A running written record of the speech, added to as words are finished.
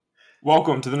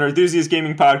Welcome to the Nerdthusiast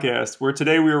Gaming Podcast, where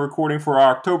today we are recording for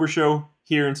our October show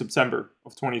here in September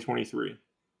of 2023.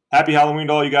 Happy Halloween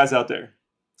to all you guys out there.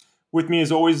 With me,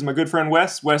 as always, is my good friend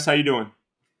Wes. Wes, how you doing?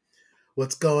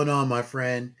 What's going on, my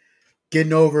friend?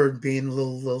 Getting over being a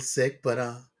little sick, but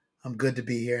I'm good to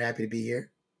be here. Happy to be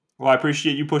here. Well, I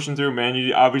appreciate you pushing through, man.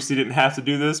 You obviously didn't have to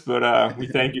do this, but we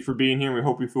thank you for being here, and we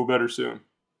hope you feel better soon.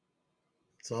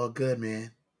 It's all good,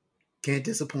 man. Can't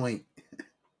disappoint.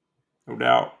 No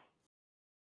doubt.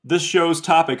 This show's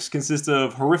topics consist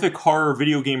of horrific horror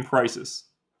video game prices,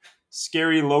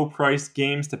 scary low-priced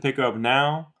games to pick up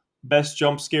now, best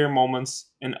jump scare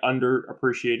moments, and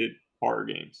underappreciated horror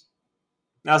games.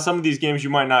 Now, some of these games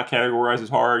you might not categorize as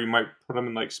horror. You might put them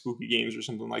in like spooky games or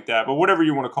something like that. But whatever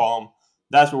you want to call them,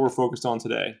 that's what we're focused on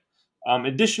today.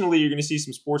 Additionally, you're going to see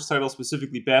some sports titles,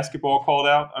 specifically basketball, called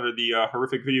out under the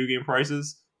horrific video game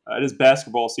prices. It is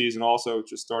basketball season also,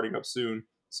 just starting up soon.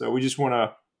 So we just want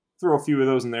to throw a few of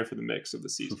those in there for the mix of the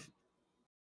season.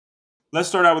 Let's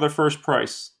start out with our first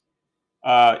price.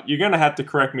 You're going to have to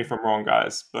correct me if I'm wrong,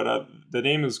 guys. But the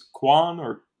name is Kuon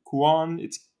or Kuon.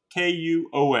 It's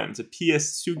Kuon. It's a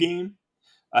PS2 game.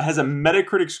 Has a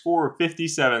Metacritic score of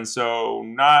 57, so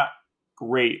not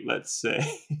great, let's say.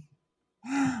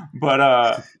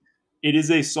 But it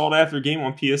is a sought-after game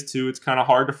on PS2. It's kind of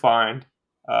hard to find.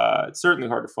 It's certainly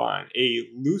hard to find. A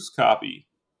loose copy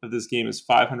of this game is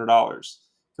 $500.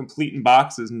 Complete in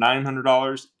box is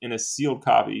 $900, and a sealed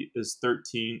copy is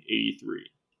 $13.83.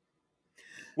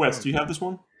 Wes, do you have this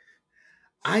one?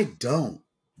 I don't.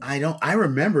 I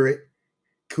remember it.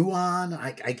 Kuon.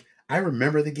 I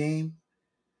remember the game.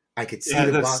 I could see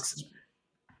the box.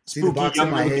 See the box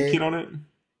in my head. Kid on it.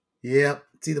 Yep.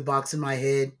 See the box in my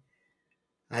head.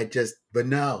 But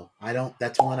no, I don't.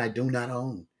 That's one I do not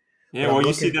own. Yeah, well,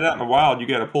 you see that out in the wild, you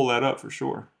got to pull that up for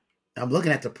sure. I'm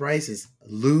looking at the prices.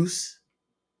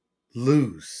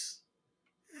 Loose,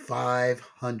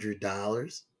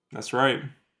 $500. That's right.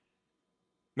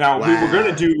 Now wow. we were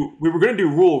gonna do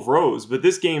Rule of Rose, but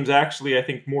this game's actually I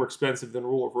think more expensive than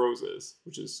Rule of Rose is,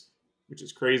 which is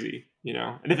crazy, you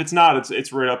know. And if it's not,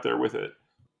 it's right up there with it.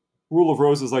 Rule of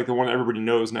Rose is like the one that everybody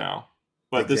knows now,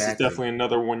 but This is definitely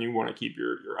another one you want to keep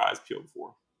your eyes peeled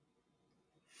for.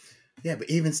 Yeah, but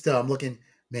even still, I'm looking,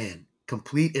 man.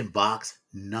 Complete in box,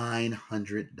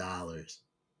 $900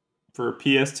 for a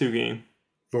PS2 game.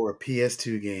 For a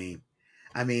PS2 game,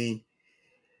 I mean,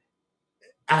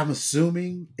 I'm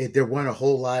assuming there weren't a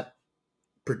whole lot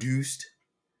produced,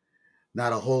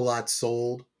 not a whole lot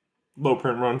sold. Low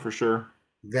print run for sure.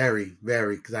 Very,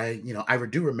 very, because I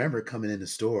do remember it coming in the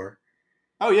store.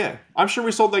 Oh yeah, I'm sure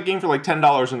we sold that game for like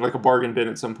 $10 in like a bargain bin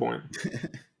at some point.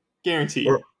 Guaranteed.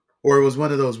 Or it was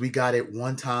one of those we got it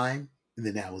one time and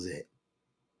then that was it.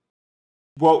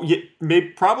 Well, yeah,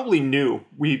 probably new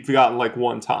we've gotten like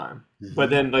one time, but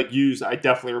then like used, I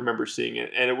definitely remember seeing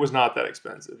it, and it was not that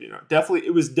expensive. You know,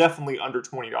 it was definitely under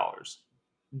 $20.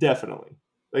 Definitely,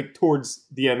 like towards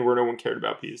the end where no one cared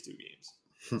about PS2 games.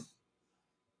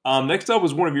 Next up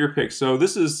was one of your picks. So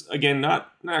this is again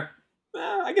not.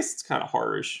 I guess it's kind of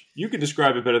horror-ish. You can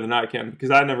describe it better than I can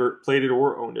because I never played it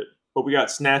or owned it. But we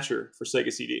got Snatcher for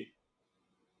Sega CD.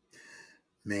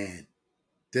 Man.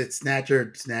 That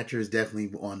Snatcher is definitely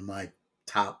on my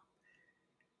top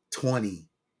 20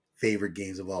 favorite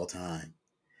games of all time.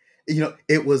 You know,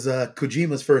 it was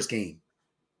Kojima's first game.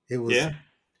 It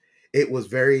was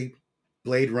very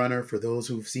Blade Runner for those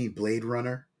who've seen Blade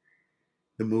Runner,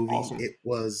 the movie. Awesome. It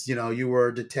was, you were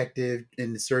a detective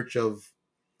in search of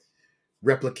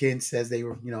replicants, as they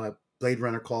were, Blade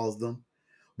Runner calls them.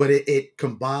 But it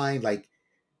combined like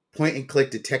point and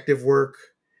click detective work.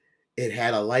 It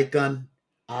had a light gun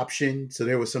option, so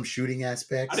there was some shooting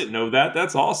aspects. I didn't know that.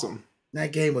 That's awesome.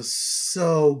 That game was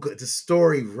so good. The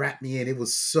story wrapped me in. It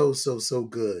was so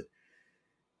good.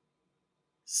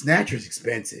 Snatcher's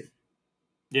expensive.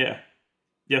 Yeah.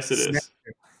 Yes, it is.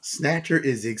 Snatcher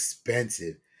is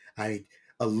expensive. I mean,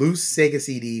 a loose Sega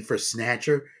CD for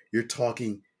Snatcher, you're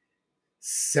talking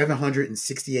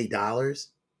 $768.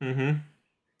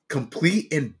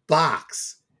 Complete in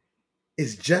box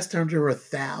is just under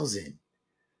 $1,000.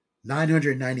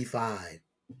 $995.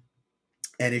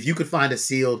 And if you could find a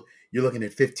sealed, you're looking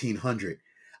at $1,500.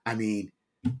 I mean,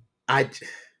 this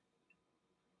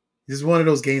is one of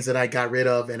those games that I got rid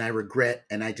of and I regret,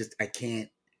 and I can't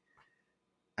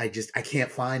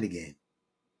find again.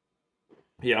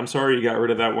 Yeah, I'm sorry you got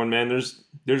rid of that one, man.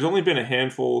 There's only been a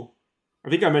handful. I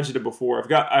think I mentioned it before.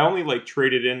 I only like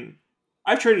traded in.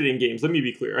 I've traded in games. Let me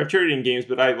be clear. I've traded in games,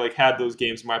 but I like had those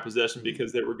games in my possession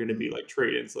because they were going to be like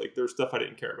trade-ins. Like there's stuff I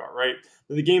didn't care about, right?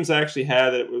 But the games I actually had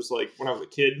that was like when I was a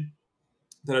kid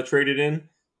that I traded in,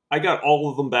 I got all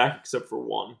of them back except for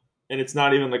one, and it's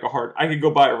not even like a hard. I could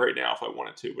go buy it right now if I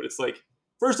wanted to, but it's like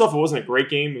first off, it wasn't a great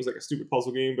game. It was like a stupid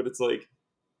puzzle game, but it's like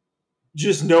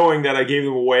just knowing that I gave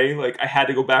them away, like I had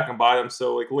to go back and buy them.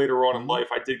 So like later on in Mhm. life,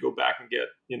 I did go back and get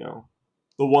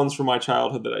the ones from my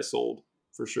childhood that I sold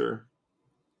for sure.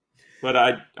 But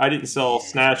I didn't sell Yeah.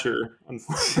 Snatcher,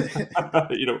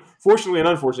 fortunately and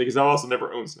unfortunately, because I also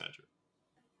never owned Snatcher.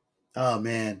 Oh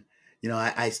man,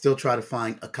 I still try to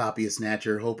find a copy of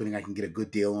Snatcher, hoping I can get a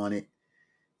good deal on it.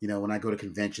 When I go to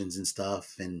conventions and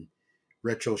stuff and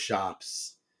retro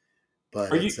shops.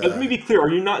 But Are you? Let me be clear. Are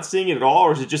you not seeing it at all,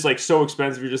 or is it just like so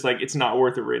expensive? You're just like it's not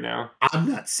worth it right now. I'm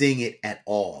not seeing it at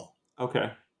all.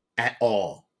 Okay. At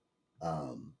all.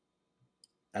 Um,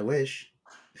 I wish.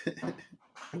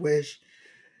 I wish.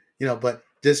 But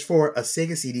just for a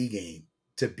Sega CD game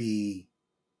to be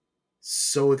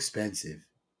so expensive.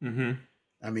 Mm-hmm.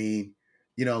 I mean,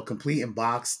 complete in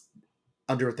box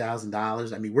under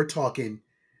 $1,000. I mean, we're talking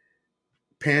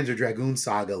Panzer Dragoon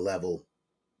Saga level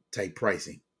type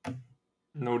pricing.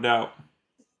 No doubt.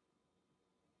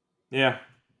 Yeah,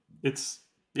 it's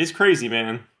crazy,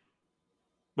 man.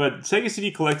 But Sega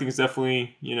CD collecting is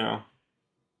definitely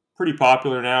pretty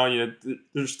popular now.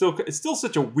 There's still it's still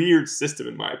such a weird system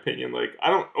in my opinion. Like I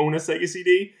don't own a Sega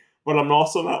CD, but I'm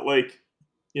also not like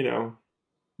you know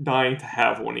dying to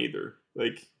have one either.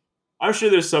 Like I'm sure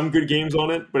there's some good games on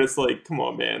it, but it's like come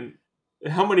on, man.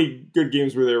 How many good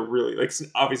games were there really? Like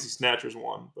obviously Snatcher's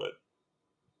one, but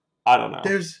I don't know.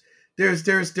 There's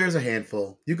a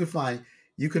handful. You could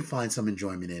find some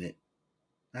enjoyment in it.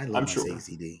 I love I'm my Sega sure.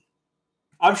 CD.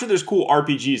 I'm sure there's cool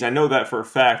RPGs. I know that for a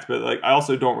fact, but like I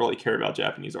also don't really care about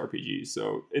Japanese RPGs.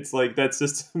 So it's like that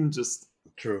system just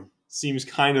True. seems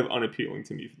kind of unappealing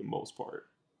to me for the most part.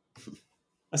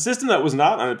 A system that was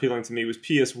not unappealing to me was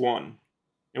PS1.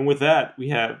 And with that, we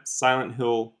have Silent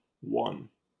Hill 1.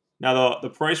 Now, the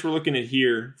price we're looking at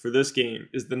here for this game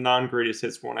is the non greatest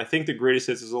hits one. I think the greatest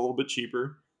hits is a little bit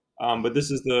cheaper, but this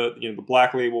is the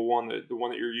black label one, the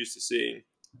one that you're used to seeing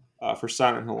for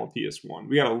Silent Hill on PS1.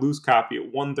 We got a loose copy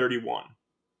at 131.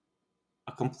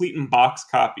 A complete in box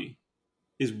copy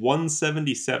is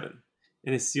 177,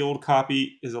 and a sealed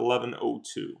copy is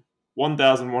 1102.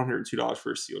 $1,102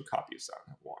 for a sealed copy of Silent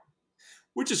Hill 1.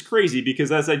 Which is crazy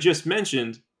because, as I just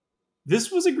mentioned,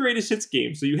 this was a greatest hits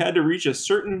game, so you had to reach a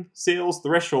certain sales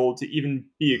threshold to even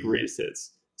be a Mhm. greatest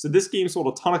hits. So this game sold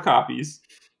a ton of copies,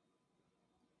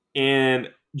 and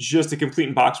just a complete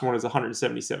in box one is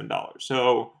 $177.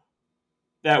 So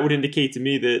that would indicate to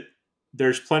me that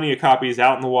there's plenty of copies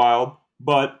out in the wild,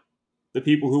 but the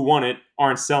people who want it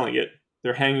aren't selling it.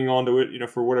 They're hanging on to it,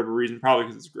 for whatever reason, probably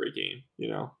because it's a great game.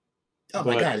 Oh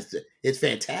my But god, it's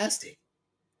fantastic.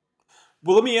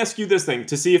 well, let me ask you this thing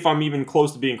to see if I'm even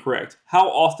close to being correct. How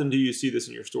often do you see this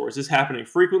in your store? Is this happening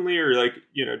frequently, or like,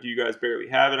 do you guys barely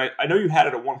have it? I know you had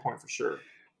it at one point for sure.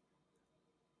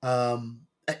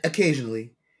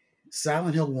 Occasionally,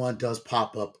 Silent Hill 1 does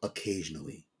pop up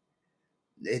occasionally.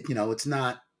 It's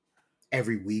not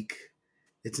every week,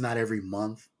 it's not every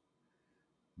month,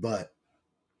 but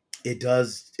it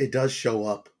does show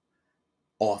up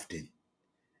often.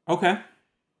 Okay,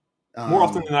 more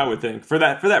often Um, than I would think for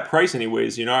that price,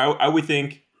 anyways. I would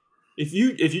think if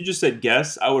you just said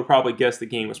guess, I would probably guess the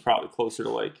game was probably closer to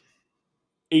like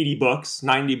 $80,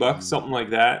 $90, mm, something like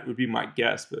that would be my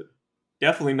guess, but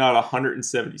definitely not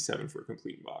 177 for a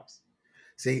complete box.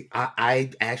 See,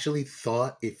 I actually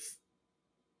thought if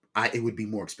it would be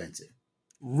more expensive.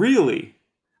 Really?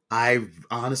 I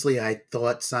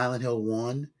thought Silent Hill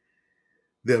 1,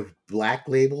 the black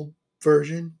label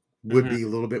version, would Hmm. be a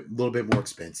little bit more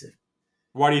expensive.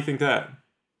 Why do you think that?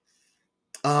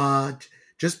 Uh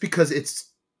just because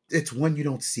it's one you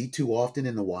don't see too often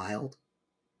in the wild.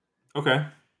 Okay.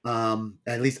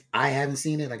 At least I haven't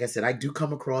seen it. Like I said, I do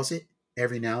come across it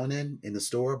every now and then in the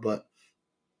store, but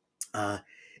uh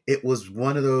it was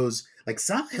one of those like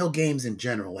Silent Hill games in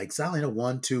general, like Silent Hill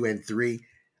 1, 2, and 3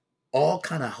 all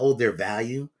kind of hold their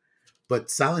value. But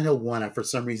Silent Hill 1, for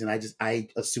some reason, I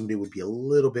assumed it would be a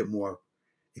little bit more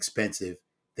expensive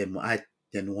than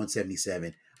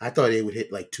 177. I thought it would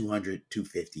hit like 200,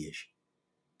 250 ish.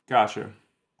 Gotcha.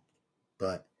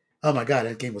 But oh my god,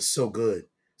 that game was so good.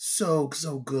 So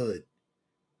good.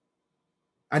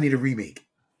 I need a remake.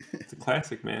 It's a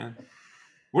classic, man.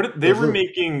 What they're Those little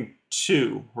remaking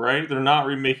two, right? They're not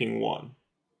remaking one,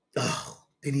 oh,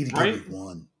 they need to give me right?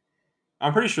 one.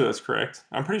 I'm pretty sure that's correct.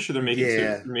 I'm pretty sure they're making two.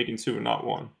 Yeah. They're making two and not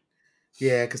one.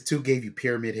 Yeah, because 2 gave you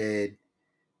Pyramid Head,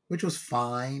 which was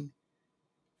fine.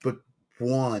 But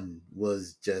 1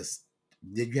 was just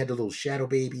you had the little shadow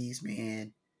babies,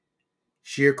 man.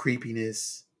 Sheer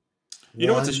creepiness. You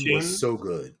know what's a 1 was shame? so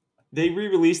good. They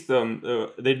re-released them.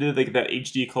 They did like that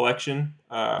HD collection.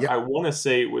 I Yep. want to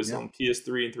say it was Yep. on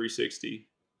PS3 and 360,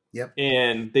 Yep.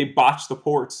 and they botched the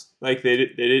ports. Like they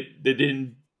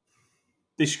didn't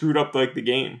they screwed up like the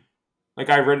game. Like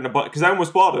I read in a book because I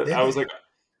almost bought it. Did I was they? like,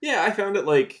 yeah, I found it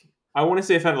like I want to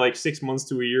say I found it like 6 months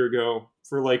to a year ago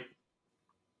for like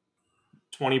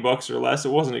 $20 or less. It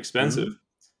wasn't expensive, Hmm.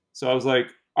 so I was like,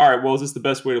 all right, well, is this the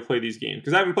best way to play these games?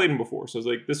 Because I haven't played them before, so I was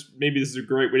like, this is a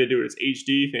great way to do it. It's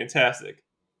HD, fantastic.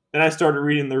 Then I started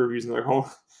reading the reviews and they're like,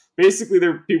 oh, basically,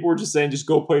 people were just saying just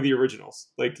go play the originals.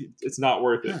 Like it's not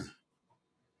worth it. Huh.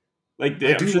 Like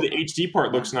I I'm sure do. the HD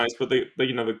part looks Wow. nice, but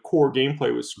the core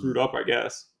gameplay was screwed Hmm. up, I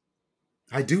guess.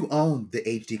 I do own the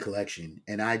HD collection,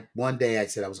 and I one day I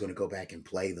said I was going to go back and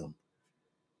play them,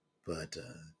 but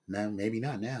no, maybe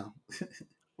not now.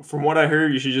 From what I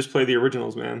heard, you should just play the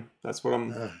originals, man. Ugh. That's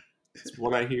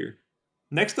what I hear.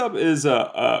 Next up is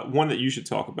one that you should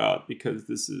talk about because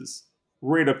this is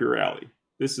right up your alley.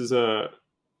 This is a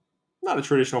not a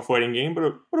traditional fighting game,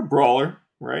 but a brawler,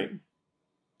 right?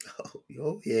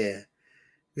 Oh yeah,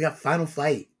 we got Final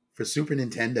Fight for Super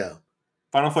Nintendo.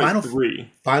 Final Fight Final 3.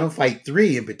 Final Fight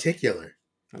 3 in particular,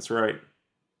 That's right.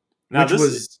 Now which this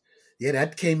was, yeah,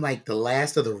 that came like the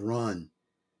last of the run.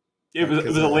 Like, it because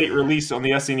was a late release on the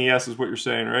SNES, is what you're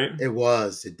saying, right?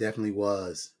 it definitely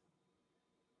was.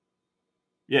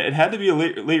 Yeah, it had to be a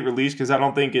late release because I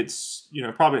don't think it's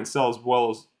probably didn't sell as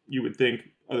well as you would think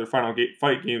other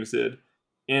Fight games did,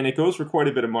 and it goes for quite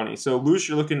a bit of money. So loose,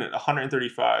 you're looking at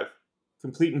 135.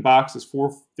 Complete in box is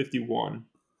 451.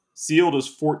 Sealed is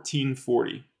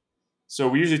 1440. So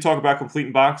we usually talk about complete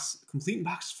in box. Complete in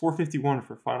box is 451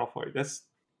 for Final Fight. That's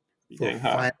pretty For dang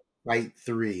high. Final Fight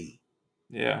 3.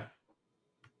 Yeah.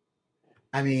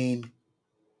 I mean,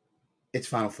 it's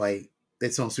Final Fight.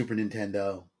 It's on Super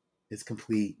Nintendo. It's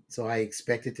complete. So I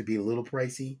expect it to be a little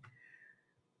pricey.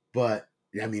 But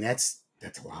I mean, that's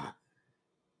a lot.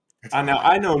 That's a I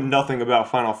lot. know nothing about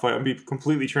Final Fight. I'll be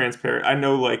completely transparent. I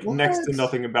know like next to What?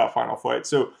 nothing about Final Fight.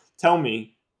 So tell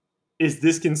me, is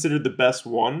this considered the best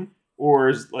one, or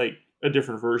is like a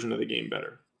different version of the game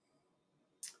better?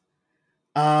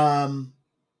 Um,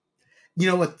 you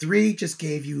know what? 3 just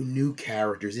gave you new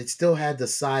characters. It still had the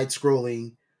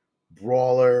side-scrolling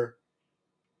brawler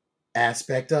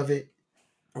aspect of it,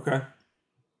 Okay.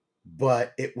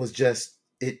 but it was just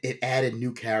it added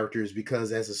new characters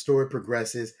because as the story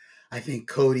progresses, I think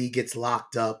Cody gets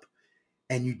locked up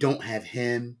and you don't have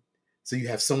him, so you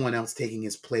have someone else taking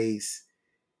his place,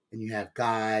 and you have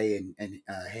Guy and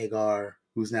Hagar,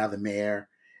 who's now the mayor.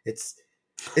 It's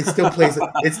it still plays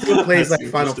That's like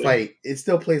Final interesting. Fight. It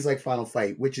still plays like Final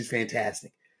Fight, which is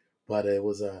fantastic. But it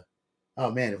was a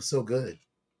oh man, it was so good.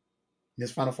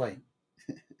 This Final Fight.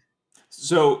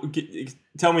 So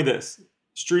tell me this: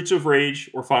 Streets of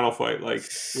Rage or Final Fight? Like,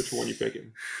 which one you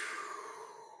picking?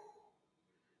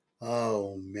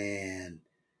 Oh man.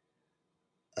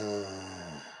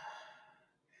 Uh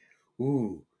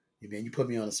ooh, man, you put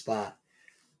me on the spot.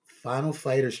 Final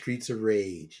Fight or Streets of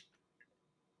Rage?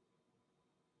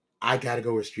 I gotta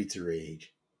go with Streets of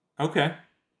Rage. Okay.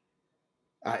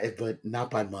 But not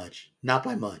by much. Not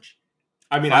by much.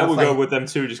 I mean, I Final would go Fight. with them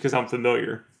too, just because I'm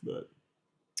familiar. But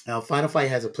Final Fight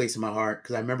has a place in my heart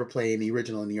because I remember playing the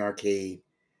original in the arcade,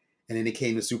 and then it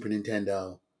came to Super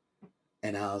Nintendo,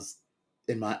 and I was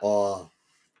in my awe,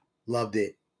 loved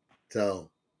it. So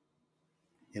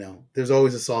there's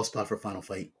always a soft spot for Final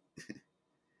Fight.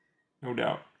 no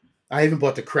doubt. I even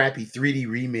bought the crappy 3D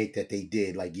remake that they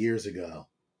did like years ago.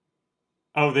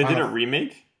 Oh, they did Final a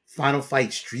remake. Final Fight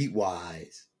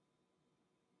Streetwise.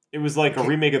 It was like a Okay,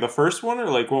 remake of the first one, or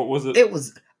like what was it? it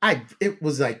was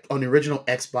like on the original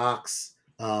Xbox.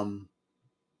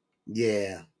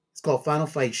 Yeah, it's called Final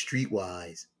Fight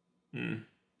Streetwise, Hmm.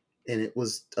 and it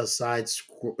was it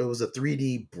was a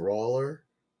 3D brawler,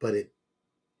 but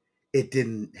it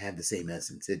didn't have the same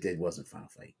essence. It wasn't Final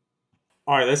Fight.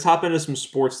 All right, let's hop into some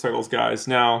sports titles, guys.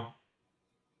 Now,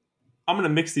 I'm going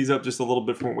to mix these up just a little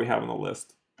bit from what we have on the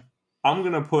list. I'm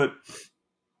going to put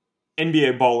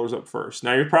NBA Ballers up first.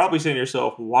 Now, you're probably saying to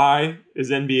yourself, why is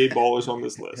NBA Ballers on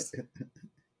this list?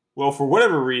 Well, for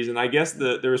whatever reason, I guess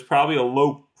there was probably a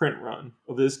low print run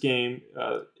of this game.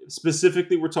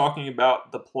 Specifically, we're talking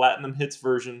about the Platinum Hits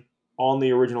version on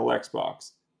the original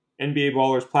Xbox. NBA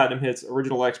Ballers, Platinum Hits,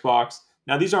 original Xbox.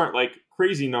 Now, these aren't like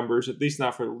crazy numbers, at least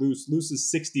not for loose. Loose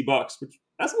is $60, which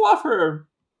that's a lot for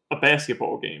a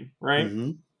basketball game, right?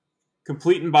 Mm-hmm.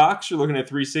 Complete in box, you're looking at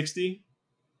 360.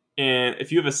 And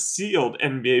if you have a sealed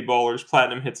NBA Ballers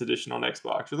Platinum Hits edition on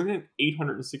Xbox, you're looking at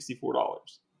 $864,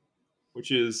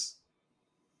 which is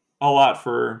a lot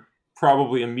for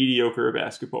probably a mediocre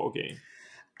basketball game.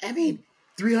 I mean,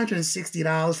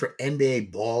 $360 for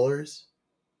NBA Ballers.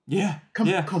 Yeah, Come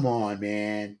yeah, come on,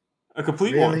 man. a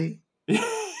complete one. Really?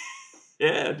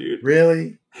 Yeah, dude.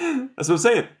 Really? That's what I'm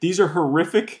saying. These are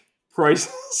horrific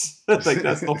prices. Like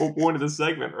that's the whole point of this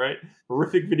segment, right?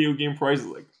 Horrific video game prices.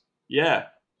 Like, yeah,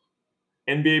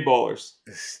 NBA Ballers.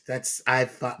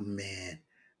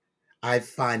 I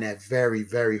find that very,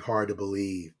 very hard to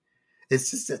believe.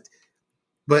 It's just that,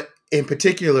 but in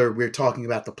particular, we're talking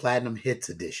about the Platinum Hits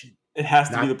edition, It has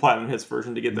to be the not Platinum Hits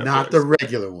version to get that not the price.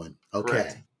 regular one.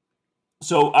 Correct. Okay.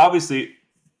 So obviously,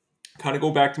 kind of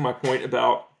go back to my point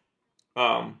about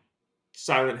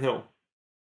Silent Hill.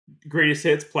 Greatest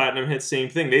Hits, Platinum Hits, same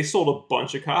thing. They sold a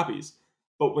bunch of copies,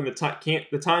 but when the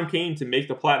time came to make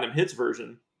the Platinum Hits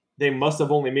version, they must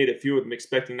have only made a few of them,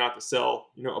 expecting not to sell,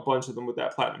 a bunch of them with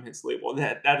that Platinum Hits label.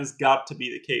 That has got to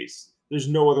be the case. There's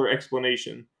no other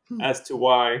explanation as to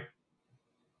why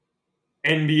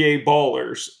NBA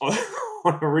Ballers on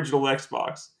original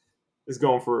Xbox is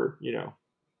going for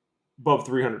above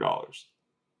 $300.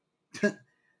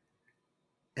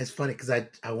 It's funny because I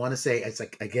want to say it's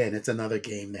like, again, it's another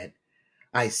game that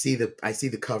I see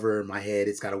the cover in my head.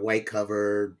 It's got a white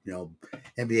cover,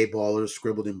 NBA Ballers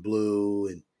scribbled in blue,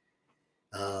 and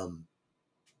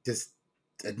just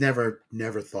I never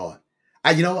thought.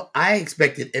 I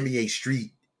expected NBA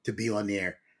Street to be on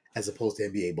there as opposed to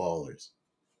NBA Ballers.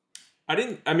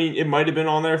 I mean, it might have been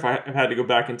on there if I had to go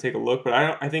back and take a look, but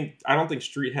I don't think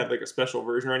Street had like a special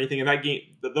version or anything. And that game,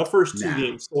 the first two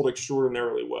games sold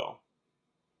extraordinarily well.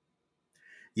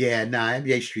 Yeah,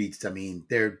 NBA Streets. I mean,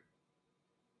 they're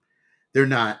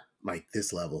not like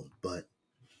this level, but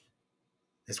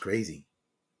it's crazy.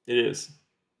 It is.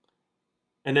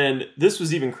 And then this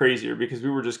was even crazier because we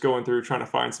were just going through trying to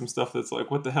find some stuff that's like,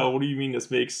 what the hell? What do you mean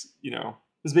this makes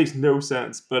no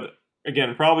sense? But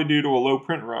again, probably due to a low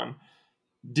print run.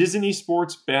 Disney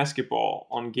Sports Basketball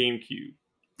on GameCube.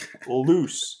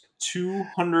 Loose,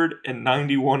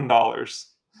 $291.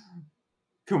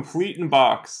 Complete in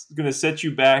box. Going to set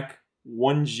you back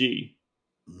 $1,000.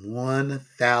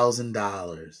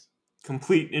 $1,000.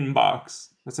 Complete in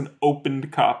box. That's an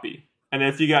opened copy. And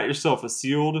if you got yourself a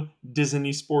sealed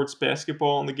Disney Sports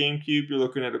Basketball on the GameCube, you're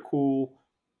looking at a cool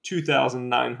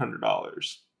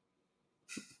 $2,900.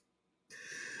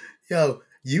 Yo,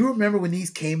 you remember when these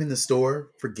came in the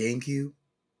store for GameCube?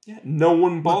 Yeah, no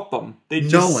one bought them. They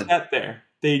just sat there.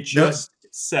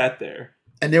 Sat there.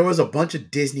 And there was a bunch of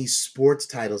Disney sports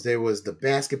titles. There was the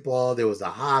basketball. There was the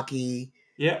hockey.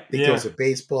 Yeah, I think there was a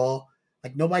baseball.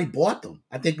 Like, nobody bought them.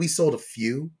 I think we sold a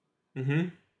few. Mm-hmm.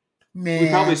 Man. We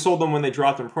probably sold them when they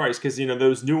dropped in price because,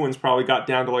 those new ones probably got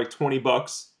down to like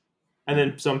 $20. And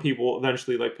then some people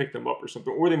eventually like picked them up or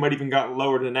something. Or they might even gotten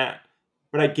lower than that.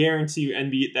 But I guarantee you,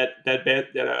 NBA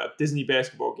that Disney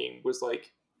basketball game was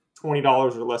like $20 or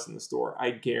less in the store.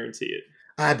 I guarantee it.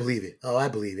 I believe it. Oh, I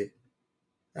believe it.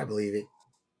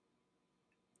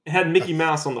 It had Mickey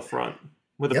Mouse on the front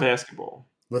with a basketball.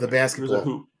 With a basketball. There was a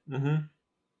hoop. Mm-hmm.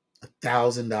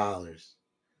 $1,000.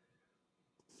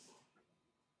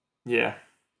 Yeah.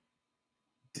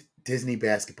 Disney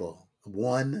basketball.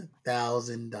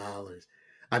 $1,000.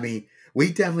 I mean,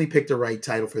 we definitely picked the right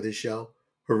title for this show.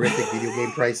 Horrific video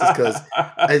game prices, because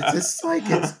it's just like,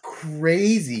 it's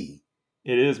crazy.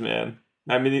 It is, man.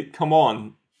 I mean, come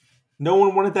on. No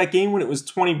one wanted that game when it was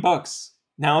 $20.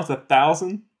 Now it's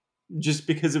 $1,000 just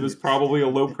because it was probably a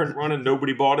low print run and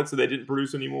nobody bought it, so they didn't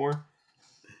produce anymore.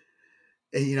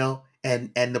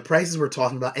 And and the prices we're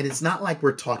talking about, and it's not like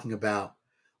we're talking about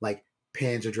like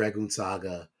Panzer Dragoon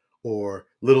Saga or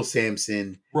Little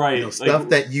Samson, right? Stuff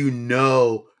that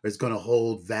is going to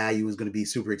hold value, is going to be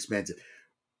super expensive.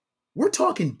 We're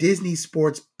talking Disney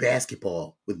Sports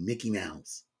Basketball with Mickey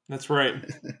Mouse. That's right.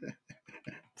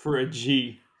 For a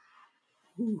G.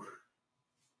 Whew.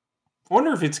 I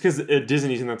wonder if it's because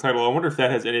Disney's in the title. I wonder if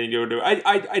that has anything to do with it.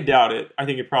 I doubt it. I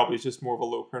think it probably is just more of a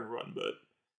low print run, but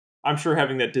I'm sure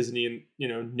having that Disney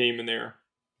name in there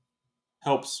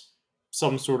helps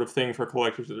some sort of thing for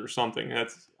collectors or something. I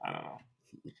don't know.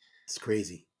 It's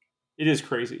crazy. It is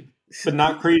crazy, but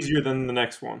not crazier than the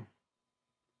next one.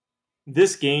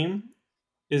 This game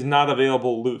is not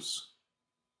available loose.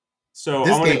 So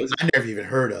this game I never even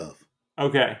heard of.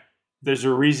 Okay. There's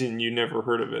a reason you never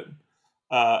heard of it.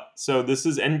 So this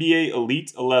is NBA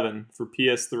Elite 11 for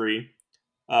PS3.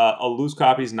 A loose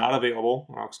copy is not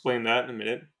available. I'll explain that in a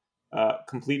minute.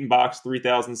 Complete in box,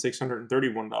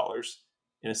 $3,631.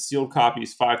 And a sealed copy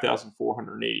is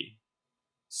 $5,480.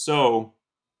 So,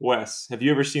 Wes, have you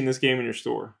ever seen this game in your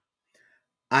store?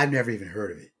 I've never even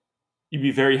heard of it. You'd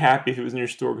be very happy if it was in your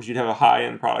store because you'd have a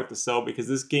high-end product to sell, because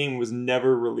this game was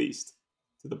never released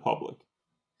to the public.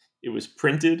 It was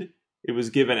printed it was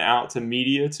given out to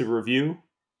media to review.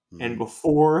 And Mhm.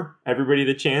 before everybody had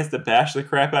a chance to bash the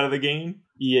crap out of the game,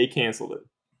 EA canceled it.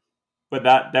 But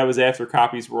that was after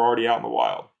copies were already out in the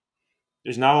wild.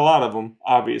 There's not a lot of them,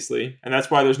 obviously, and that's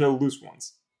why there's no loose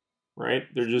ones, right?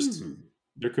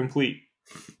 They're complete.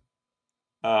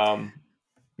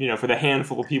 For the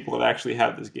handful of people that actually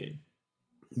have this game.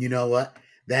 You know what?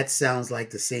 That sounds like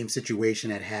the same situation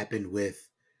that happened with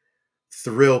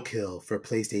Thrill Kill for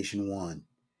PlayStation 1.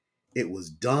 It was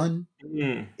done,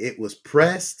 it was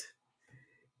pressed,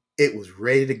 it was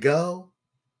ready to go,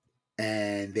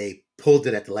 and they pulled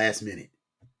it at the last minute.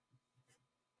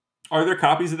 Are there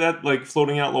copies of that like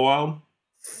floating out in the wild?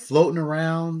 Floating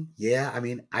around, yeah. I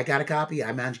mean, I got a copy.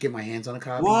 I managed to get my hands on a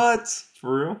copy. What?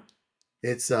 For real?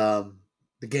 It's the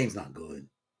game's not good.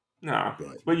 No.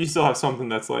 But But you still have something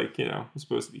that's like,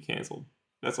 supposed to be canceled.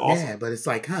 That's awesome. yeah, but it's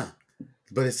like,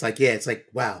 But it's like, yeah, it's like,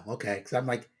 wow, okay. Because I'm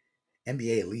like,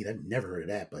 NBA Elite, I've never heard of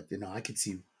that, but I could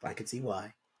see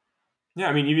why. Yeah,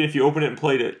 I mean, even if you open it and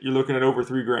played it, you're looking at over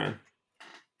 $3,000.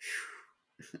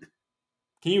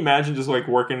 Can you imagine just like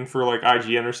working for like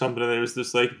IGN or something, and it was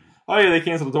just like, oh yeah, they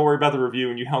canceled. Don't worry about the review,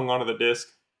 and you hung onto the disc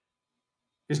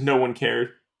because no one cared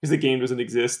because the game doesn't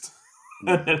exist.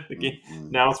 The game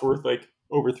now it's worth like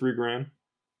over $3,000.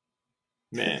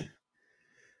 Man,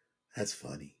 that's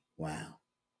funny. Wow.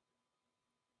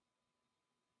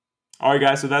 All right,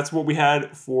 guys. So that's what we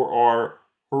had for our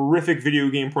horrific video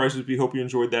game prices. We hope you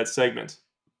enjoyed that segment.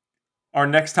 Our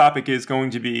next topic is going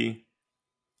to be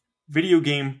video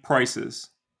game prices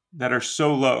that are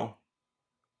so low,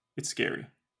 it's scary.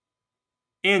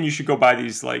 And you should go buy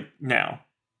these like now.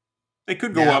 They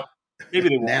could go up. Maybe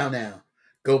they won't. Now.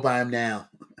 Go buy them now.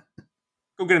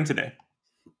 Go get them today.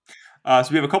 So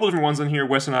we have a couple different ones on here.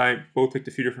 Wes and I both picked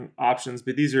a few different options,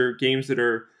 but these are games that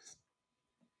are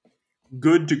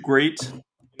good to great.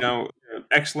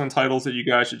 Excellent titles that you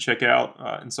guys should check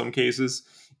out in some cases.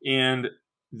 And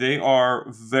they are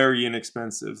very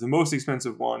inexpensive. The most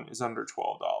expensive one is under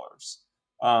 $12.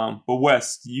 But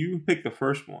Wes, you picked the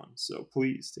first one, so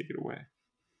please take it away.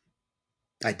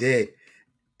 I did.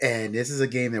 And this is a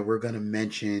game that we're going to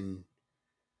mention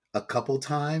a couple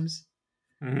times.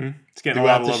 Mm-hmm. It's getting a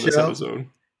lot of love this episode.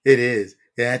 It is.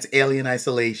 Yeah, it's Alien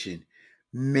Isolation.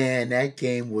 Man, that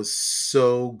game was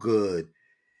so good.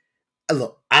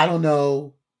 Look, I don't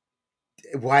know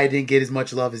why it didn't get as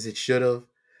much love as it should have.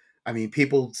 I mean,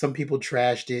 some people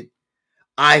trashed it.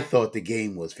 I thought the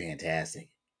game was fantastic.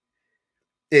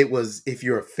 It was, if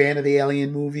you're a fan of the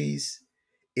Alien movies,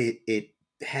 it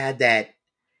had that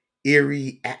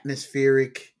eerie,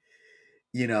 atmospheric,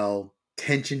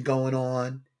 tension going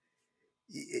on.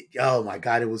 Oh my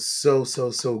god, it was so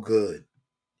good.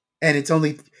 And it's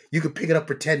only, you could pick it up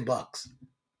for $10.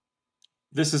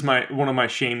 This is one of my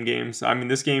shame games. I mean,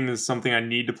 this game is something I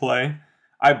need to play.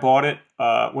 I bought it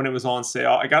when it was on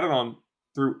sale. I got it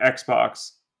through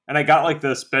Xbox, and I got like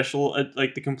the special,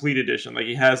 like the complete edition. Like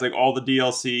it has like all the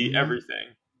DLC, everything.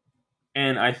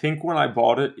 And I think when I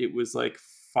bought it, it was like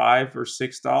 $5 or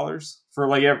 $6 for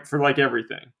like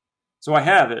everything. So I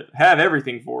have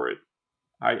everything for it.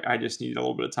 I just need a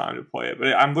little bit of time to play it,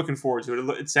 but I'm looking forward to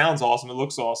it. It sounds awesome. It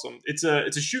looks awesome. It's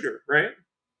a shooter, right?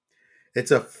 It's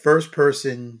a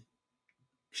first-person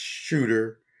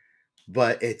shooter,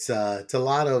 but it's a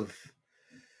lot of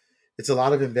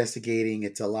investigating.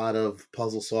 It's a lot of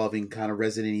puzzle solving, kind of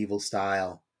Resident Evil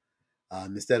style.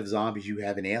 Instead of zombies, you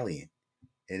have an alien,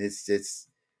 and it's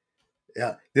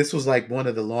this was like one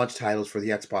of the launch titles for the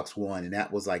Xbox One, and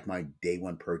that was like my day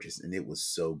one purchase, and it was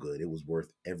so good. It was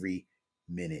worth every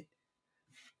minute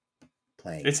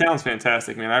playing. It sounds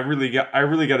fantastic, man. I really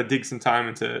got to dig some time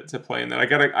into playing that. I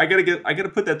gotta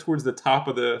put that towards the top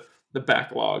of the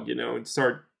backlog, and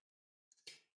start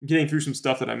getting through some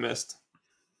stuff that I missed.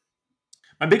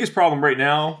 My biggest problem right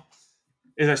now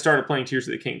is I started playing Tears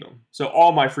of the Kingdom, so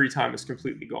all my free time is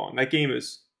completely gone. That game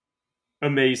is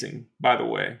amazing, by the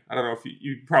way. I don't know if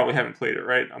you probably haven't played it,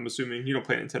 right? I'm assuming you don't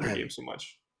play Nintendo games so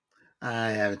much. I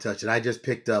haven't touched it. I just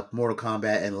picked up Mortal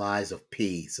Kombat and Lies of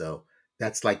P, so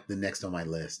that's like the next on my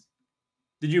list.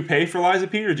 Did you pay for Lies of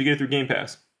P, or did you get it through Game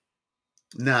Pass?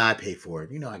 Nah, I paid for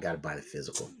it. I got to buy the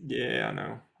physical. Yeah, I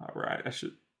know. All right, I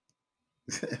should.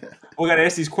 We got to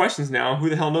ask these questions now. Who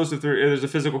the hell knows if there's a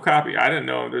physical copy? I didn't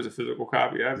know if there's a physical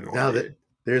copy. I have no idea.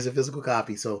 There's a physical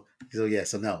copy. So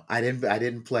no, I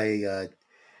didn't play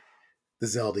the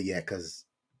Zelda yet because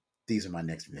these are my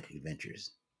next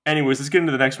adventures. Anyways, let's get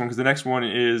into the next one because the next one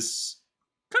is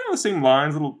kind of the same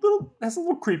lines. Has a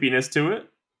little creepiness to it.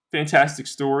 Fantastic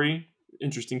story,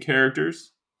 interesting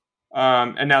characters.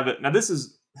 And now this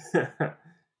is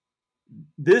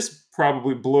this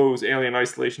probably blows Alien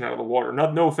Isolation out of the water.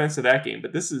 No offense to that game,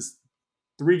 but this is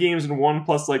 3 games in one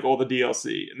plus like all the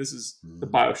DLC, and this is the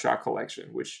BioShock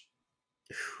collection, which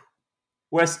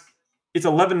Wes, it's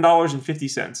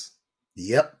 $11.50.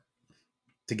 Yep,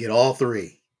 to get all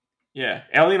 3. Yeah,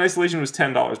 Alien Isolation was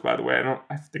 $10. By the way,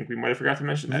 I think we might have forgot to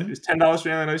mention that. It was $10 for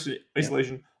Alien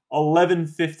Isolation,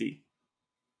 $11.50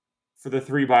 for the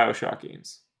 3 BioShock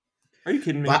games. Are you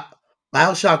kidding me?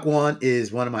 BioShock 1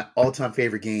 is one of my all-time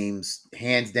favorite games,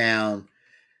 hands down,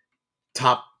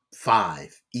 top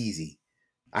 5, easy.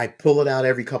 I pull it out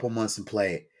every couple months and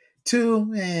play it.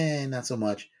 2, not so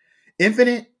much.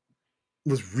 Infinite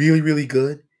was really, really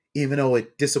good, even though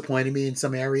it disappointed me in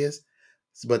some areas.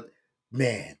 But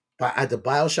man, the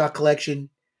BioShock collection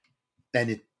and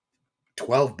it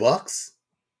 $12.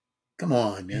 Come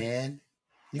on, man.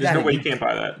 There's no way you can't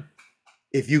buy that.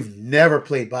 If you've never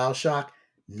played BioShock,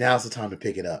 now's the time to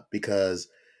pick it up because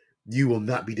you will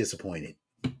not be disappointed.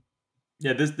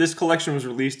 Yeah, this collection was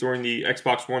released during the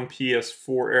Xbox One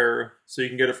PS4 era, so you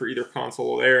can get it for either console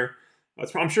or there.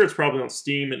 I'm sure it's probably on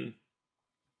Steam and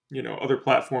other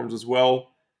platforms as well.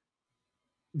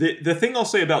 The thing I'll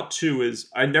say about 2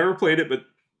 is I never played it, but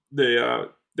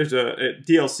there's a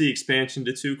DLC expansion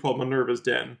to 2 called Minerva's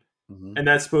Den, and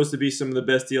that's supposed to be some of the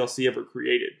best DLC ever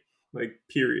created, like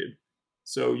period.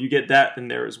 So you get that in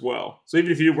there as well. So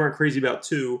even if you weren't crazy about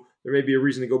 2, there may be a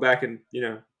reason to go back and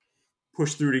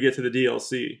push through to get to the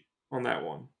DLC on that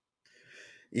one.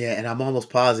 Yeah, and I'm almost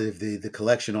positive the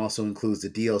collection also includes the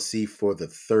DLC for the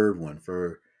 3rd one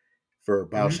for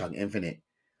BioShock Infinite.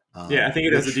 Yeah, I think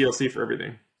it has a DLC for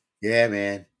everything. Yeah,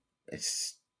 man,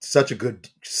 it's such a good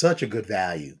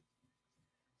value.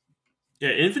 Yeah,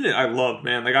 Infinite I loved,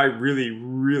 man. Like I really,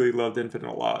 really loved Infinite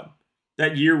a lot.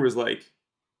 That year was like,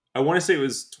 I want to say it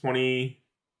was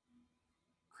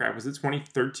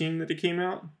 2013 that it came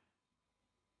out?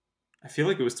 I feel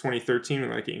like it was 2013 when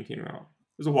that game came out.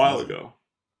 It was a while ago.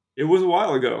 It was a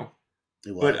while ago.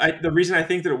 It was. But the reason I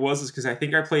think that it was is because I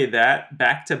think I played that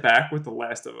back to back with The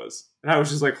Last of Us. And I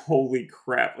was just like, holy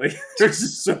crap. Like, there's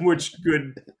just so much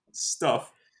good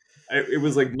stuff. It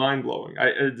was like mind-blowing.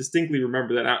 I distinctly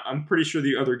remember that. I'm pretty sure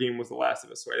the other game was The Last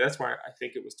of Us. So that's why I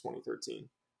think it was 2013.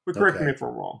 But correct me if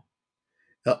I'm wrong.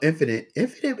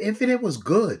 Infinite was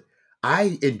good.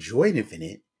 I enjoyed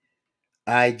Infinite.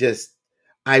 I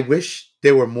wish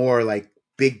there were more like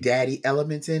Big Daddy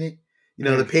elements in it.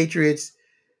 The Patriots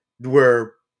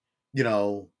were,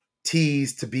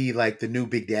 teased to be like the new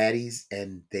Big Daddies,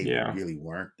 and they really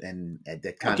weren't. And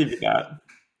that I'll give you that.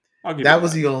 That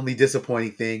was the only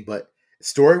disappointing thing, but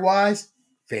story-wise,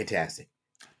 fantastic.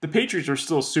 The Patriots are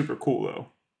still super cool, though.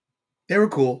 They were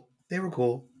cool.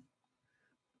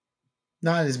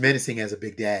 Not as menacing as a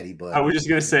Big Daddy, but... I was just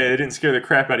going to say, they didn't scare the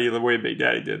crap out of you the way Big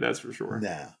Daddy did, that's for sure.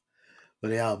 Nah.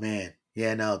 But, oh, man.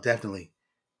 Yeah, no, definitely.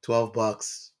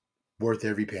 $12, worth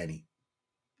every penny.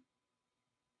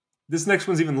 This next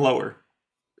one's even lower.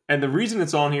 And the reason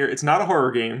it's on here, it's not a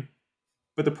horror game,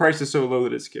 but the price is so low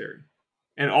that it's scary.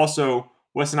 And also,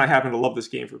 Wes and I happen to love this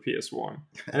game for PS1,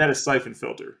 and that is Siphon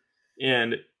Filter.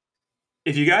 And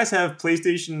if you guys have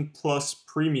PlayStation Plus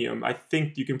Premium, I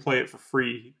think you can play it for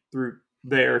free through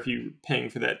there if you're paying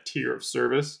for that tier of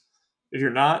service. If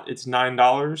you're not, it's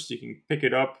 $9. You can pick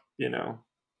it up,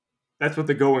 That's what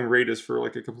the going rate is for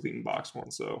like a complete in-box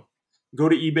one. So go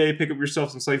to eBay, pick up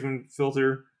yourself some Siphon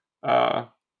Filter.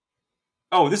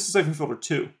 This is Siphon Filter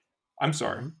 2. I'm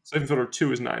sorry. Siphon Filter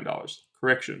 2 is $9.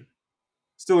 Correction.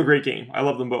 Still a great game. I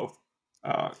love them both.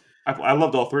 I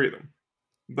loved all 3 of them.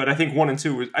 But I think 1 and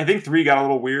 2 I think 3 got a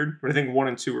little weird, but I think 1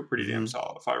 and 2 were pretty damn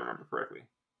solid, if I remember correctly.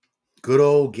 Good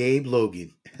old Gabe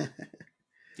Logan.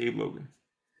 Gabe Logan.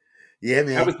 Yeah,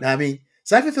 man.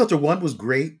 Siphon Filter 1 was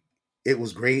great. It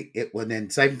was great. And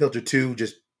then Siphon Filter 2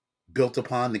 just built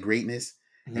upon the greatness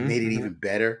and made it even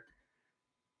better.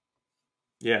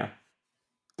 Yeah.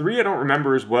 3 I don't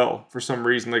remember as well for some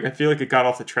reason. Like I feel like it got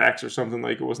off the tracks or something.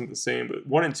 Like it wasn't the same. But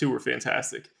 1 and 2 were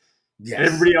fantastic. Yes. And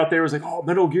everybody out there was like, "Oh,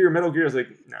 Metal Gear, Metal Gear." I was like,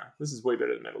 "Nah, this is way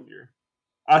better than Metal Gear."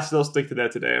 I still stick to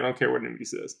that today. I don't care what anybody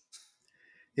says.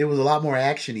 It was a lot more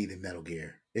actiony than Metal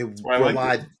Gear. It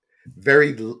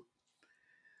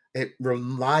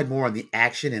relied more on the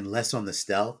action and less on the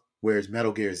stealth. Whereas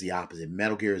Metal Gear is the opposite.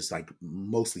 Metal Gear is like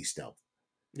mostly stealth.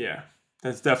 Yeah,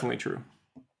 that's definitely true.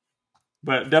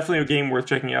 But definitely a game worth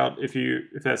checking out if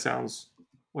that sounds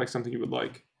like something you would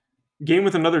like. Game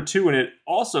with another 2 in it,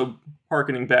 also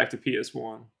harkening back to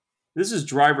PS1. This is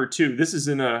Driver 2. This is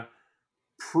in a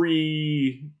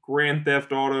pre-Grand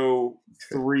Theft Auto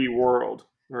 3 world,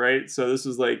 right? So this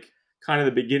is like kind of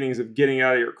the beginnings of getting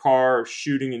out of your car,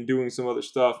 shooting and doing some other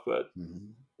stuff, but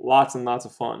lots and lots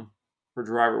of fun. for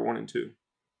Driver 1 and 2.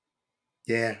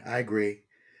 Yeah, I agree.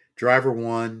 Driver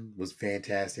 1 was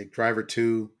fantastic. Driver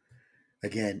 2,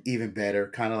 again, even better.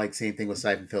 Kind of like same thing with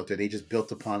Siphon Filter. They just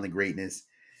built upon the greatness.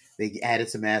 They added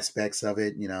some aspects of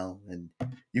it, and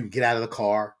you can get out of the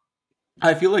car.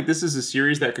 I feel like this is a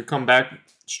series that could come back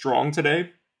strong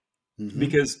today Mm-hmm.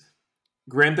 because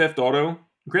Grand Theft Auto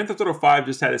 5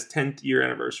 just had its 10th year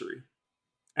anniversary.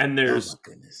 And Oh my there's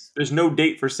goodness. there's no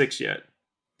date for 6 yet.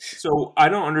 So I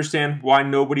don't understand why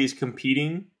nobody's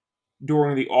competing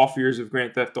during the off years of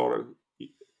Grand Theft Auto.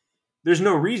 There's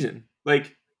no reason.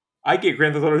 Like, I get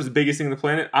Grand Theft Auto is the biggest thing on the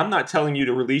planet. I'm not telling you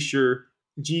to release your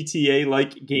GTA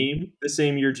like game the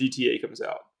same year GTA comes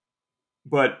out.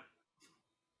 But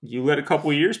you let a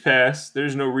couple years pass,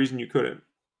 there's no reason you couldn't.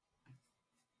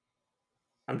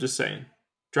 I'm just saying.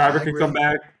 Driver I could come agree.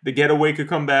 back, the Getaway could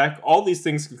come back, all these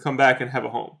things could come back and have a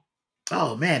home.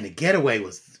 Oh man, the getaway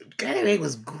was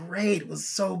great. It was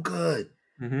so good.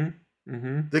 Mm-hmm.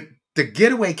 Mm-hmm. The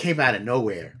getaway came out of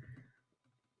nowhere,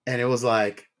 and it was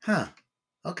like, huh,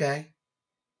 okay,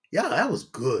 yeah, that was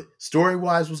good. Story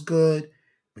wise was good.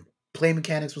 Play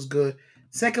mechanics was good.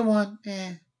 Second one,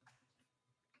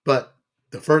 but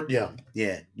the first,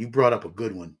 yeah, you brought up a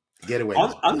good one. The getaway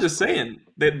I'm was just great. saying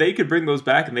that they could bring those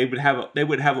back and they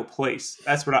would have a place.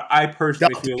 That's what I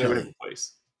personally Oh, feel they would have definitely, a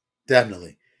place.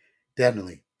 definitely,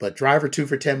 definitely. But Driver 2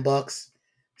 for $10,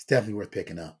 it's definitely worth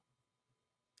picking up.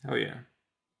 Oh yeah.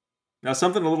 Now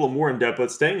something a little more in depth,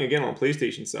 but staying again on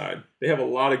PlayStation side, they have a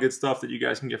lot of good stuff that you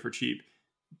guys can get for cheap.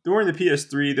 During the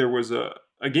PS3, there was a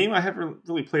game I haven't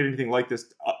really played anything like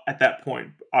this at that point.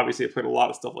 Obviously, I played a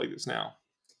lot of stuff like this now.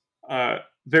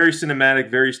 Very cinematic,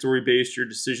 very story based. Your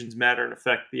decisions matter and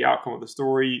affect the outcome of the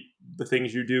story. The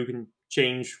things you do can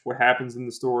change what happens in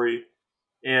the story.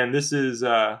 And this is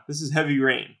Heavy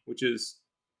Rain, which is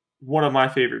one of my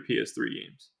favorite PS3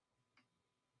 games.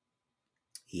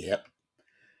 Yep,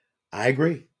 I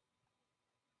agree.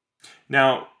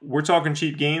 Now we're talking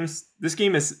cheap games. This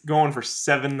game is going for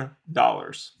 $7.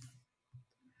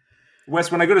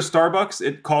 Wes, when I go to Starbucks,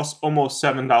 it costs almost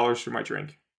 $7 for my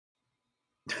drink.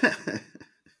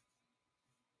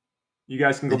 You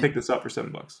guys can go And pick this up for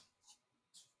 $7.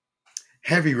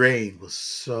 Heavy Rain was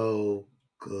so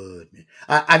good, man.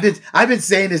 I've been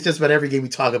saying this just about every game we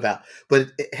talk about,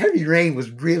 but Heavy Rain was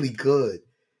really good.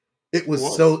 It It was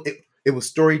was. it was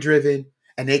story driven,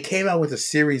 and they came out with a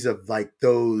series of like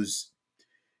those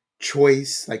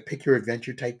choice, like pick your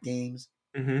adventure type games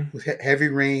Mm-hmm. with Heavy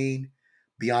Rain,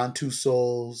 Beyond Two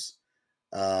Souls.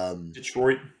 Um,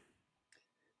 Detroit.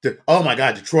 oh my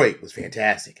God, Detroit was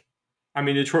fantastic. I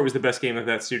mean, Detroit was the best game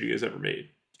that studio has ever made.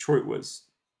 Detroit was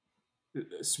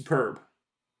superb.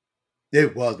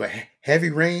 It was, but Heavy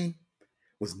Rain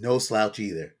was no slouch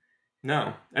either.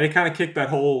 No, and it kind of kicked that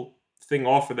whole thing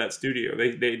off of that studio.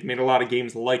 They made a lot of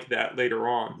games like that later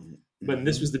on, but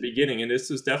this Mm-hmm. was the beginning, and this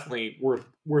was definitely worth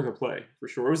a play for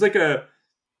sure. It was like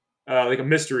a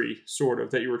mystery sort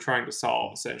of that you were trying to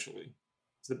solve. Essentially,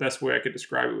 it's the best way I could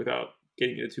describe it without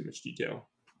getting into too much detail.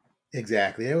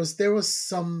 Exactly. There was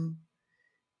some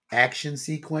action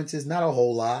sequences, not a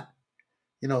whole lot.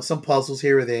 Some puzzles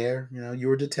here or there. You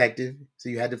were a detective, so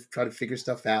you had to try to figure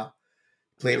stuff out.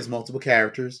 Played Yep. as multiple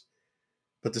characters,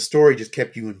 but the story just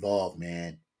kept you involved,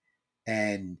 man.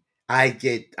 And I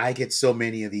get so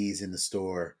many of these in the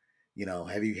store.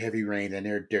 Heavy Rain, and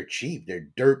they're cheap. They're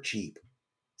dirt cheap,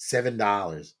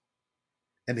 $7.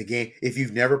 And the game, if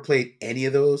you've never played any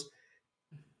of those,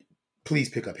 please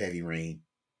pick up Heavy Rain.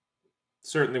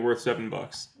 Certainly worth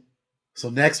 $7. So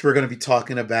next, we're going to be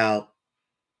talking about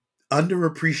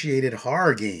underappreciated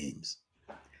horror games.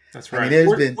 That's I mean, right. there's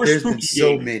Or, been or there's been spooky so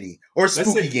games. many, or spooky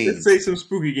Let's say games. some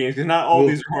spooky games because not all Well,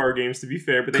 these are horror games to be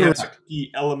fair, but they have correct. spooky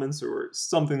elements or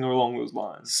something along those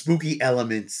lines. Spooky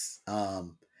elements.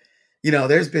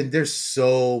 There's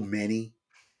so many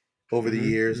over the Mm-hmm.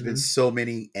 years. Been Mm-hmm. so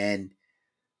many, and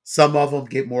some of them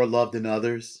get more love than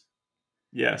others.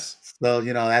 Yes. So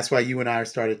that's why you and I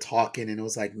started talking, and it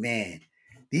was like, man,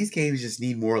 these games just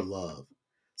need more love.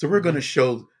 So we're going Mm-hmm. to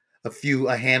show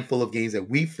a handful of games that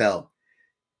we felt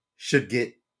should get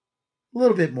a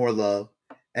little bit more love,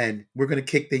 and we're going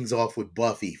to kick things off with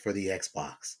Buffy for the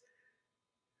Xbox.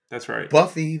 That's right.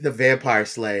 Buffy the Vampire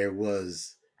Slayer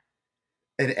was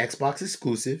an Xbox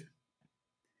exclusive.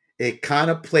 It kind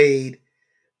of played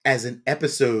as an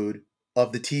episode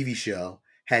of the TV show,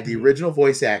 had the Mm-hmm. original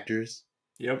voice actors.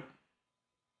 Yep.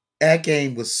 That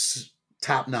game was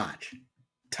top notch.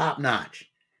 Top notch.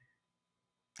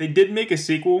 They did make a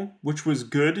sequel, which was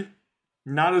good.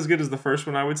 Not as good as the first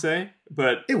one, I would say,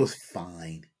 but It was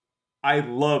fine. I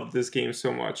loved this game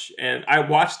so much, and I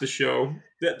watched the show.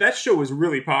 That show was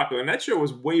really popular, and that show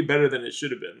was way better than it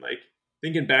should have been. Like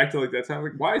thinking back to like that time,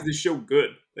 like why is this show good?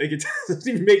 Like it doesn't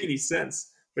even make any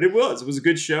sense. But it was. It was a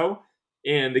good show,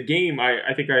 and the game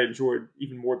I think I enjoyed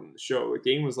even more than the show. The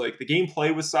game was like the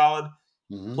gameplay was solid.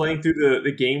 Hmm. Playing through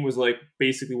the game was like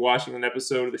basically watching an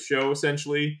episode of the show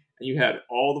essentially, and you had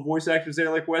all the voice actors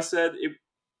there, like Wes said.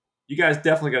 You guys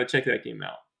definitely got to check that game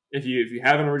out. If you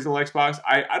have an original Xbox,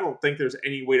 I don't think there's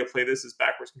any way to play this as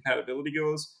backwards compatibility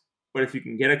goes. But if you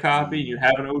can get a copy and you Mm.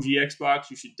 have an OG Xbox,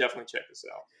 you should definitely check this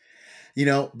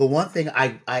out. The one thing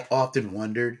I often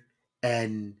wondered,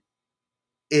 and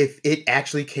if it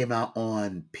actually came out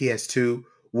on PS2,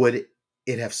 would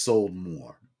it have sold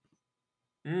more?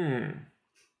 Hmm.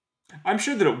 I'm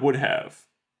sure that it would have.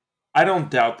 I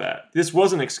don't doubt that. This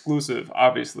wasn't exclusive,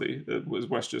 obviously, that was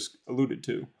Wes just alluded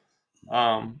to.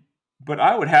 Um, but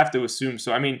I would have to assume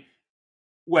so. I mean,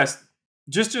 Wes,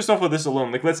 just off of this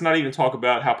alone, like let's not even talk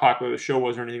about how popular the show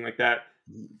was or anything like that.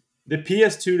 The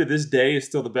PS2 to this day is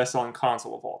still the best selling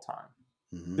console of all time.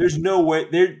 Mm-hmm. There's no way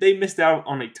they missed out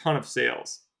on a ton of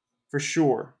sales for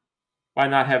sure by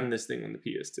not having this thing on the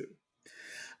PS2.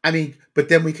 I mean, but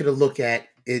then we could have looked at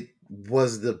it.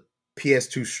 Was the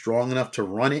PS2 strong enough to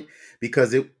run it?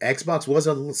 Because Xbox was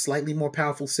a slightly more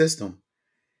powerful system.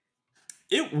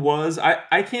 It was.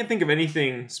 I can't think of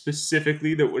anything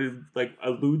specifically that would like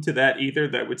allude to that either.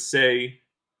 That would say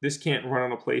this can't run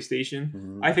on a PlayStation.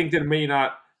 Mm-hmm. I think that it may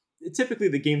not. Typically,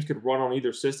 the games could run on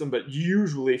either system, but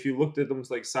usually, if you looked at them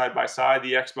like side by side,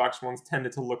 the Xbox ones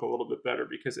tended to look a little bit better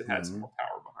because it had some Mm-hmm. more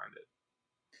power behind it.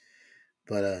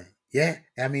 But yeah,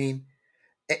 I mean,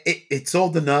 it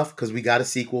sold enough because we got a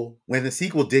sequel. When the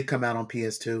sequel did come out on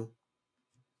PS2,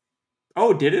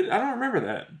 Oh, did it? I don't remember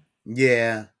that.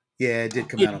 yeah, yeah, it did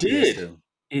come out It on did. PS2.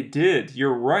 It did.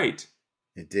 You're right.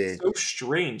 It did. So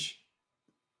strange,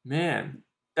 man.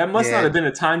 That must not Yeah. have been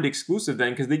a timed exclusive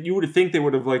then, because you would think they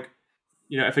would have like,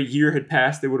 if a year had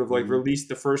passed, they would have like Mhm. released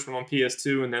the first one on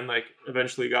PS2 and then like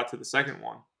eventually got to the second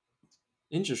one.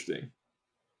 Interesting.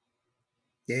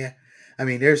 Yeah. I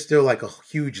mean, there's still like a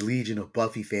huge legion of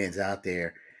Buffy fans out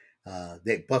there.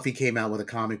 That Buffy came out with a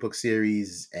comic book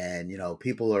series, and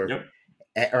people Yep.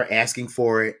 are asking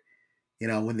for it.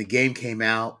 When the game came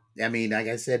out, I mean, like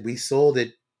I said, we sold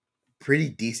it pretty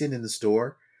decent in the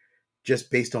store, just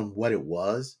based on what it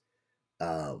was.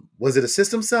 Was it a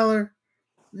system seller?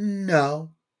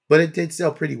 No, but it did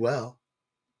sell pretty well,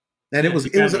 and it Yeah. was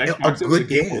If it you had was an a Xbox, it was a good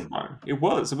game worth game. buying. It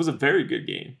was. It was a very good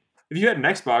game. If you had an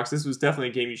Xbox, this was definitely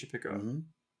a game you should pick up, Hmm.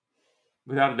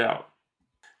 without a doubt.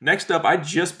 Next up, I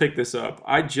just picked this up.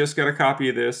 I just got a copy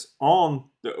of this on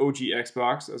the OG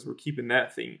Xbox, as we're keeping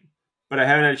that theme. But I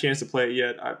haven't had a chance to play it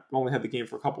yet. I've only had the game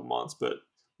for a couple months. But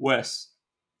Wes,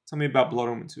 tell me about Blood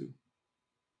Omen 2.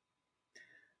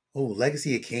 Oh,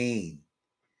 Legacy of Kain.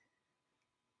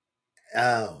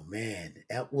 Oh man,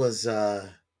 that was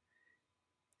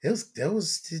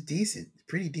decent,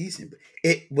 pretty decent.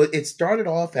 It started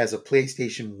off as a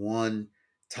PlayStation 1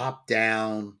 top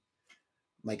down,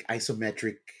 like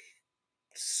isometric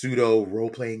pseudo role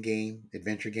playing game,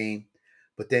 adventure game,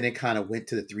 but then it kind of went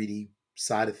to the 3D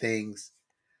side of things,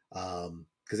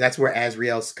 because that's where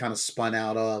Azrael's kind of spun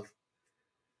out of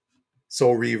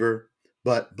Soul Reaver.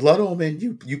 But Blood Omen,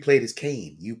 you played as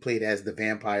Cain. You played as the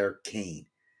vampire Cain,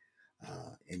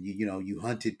 and you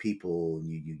hunted people, and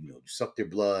you sucked their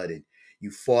blood, and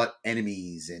you fought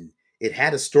enemies, and it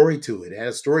had a story to it. It had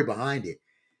a story behind it,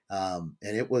 and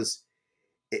it,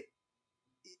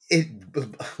 it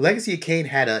Legacy of Kain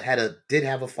did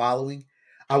have a following.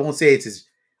 I won't say it's as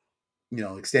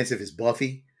extensive as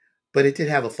Buffy, but it did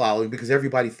have a following because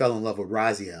everybody fell in love with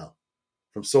Raziel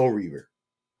from Soul Reaver.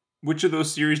 Which of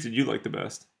those series did you like the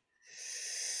best?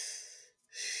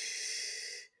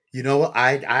 You know what?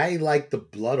 I like the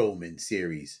Blood Omen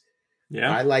series.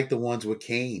 Yeah. I like the ones with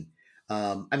Kane.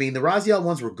 I mean, the Raziel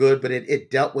ones were good, but it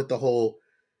dealt with the whole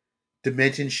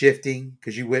dimension shifting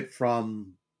because you went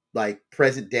from like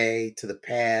present day to the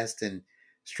past, and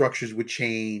structures would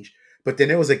change. But then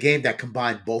there was a game that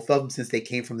combined both of them since they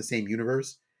came from the same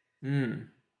universe. Hmm.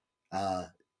 Uh,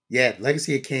 yeah,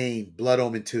 Legacy of Kain, Blood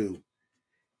Omen 2.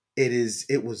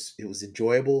 It was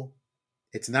enjoyable.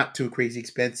 It's not too crazy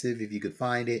expensive if you could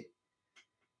find it.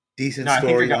 Decent No, I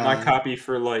think I got my storyline. copy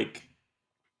for like.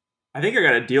 I think I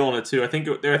got a deal on it too. I think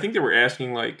they were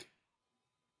asking like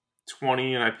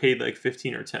 20, and I paid like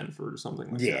 15 or 10 for it or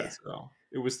something like Yeah. that. So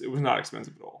it was not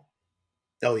expensive at all.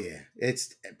 Oh yeah.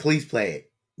 Please play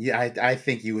it. Yeah, I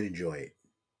think you would enjoy it.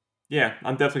 Yeah,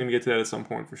 I'm definitely gonna get to that at some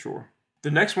point for sure.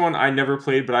 The next one I never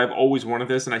played, but I've always wanted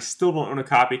this, and I still don't own a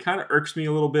copy. Kind of irks me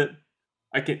a little bit.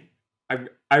 I can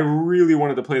I really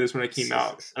wanted to play this when it came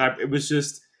out. It was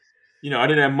just, I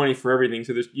didn't have money for everything,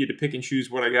 so you had to pick and choose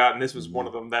what I got, and this was one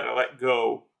of them that I let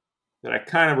go, that I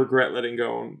kind of regret letting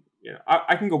go. And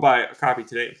I can go buy a copy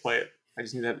today and play it. I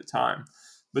just need to have the time.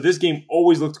 But this game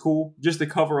always looked cool. Just the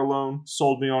cover alone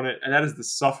sold me on it, and that is The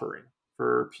Suffering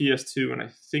for PS2, and I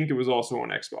think it was also on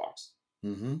Xbox.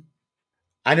 Mm-hmm.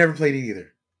 I never played it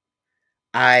either.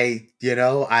 I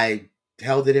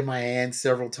held it in my hand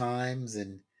several times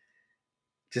and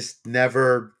just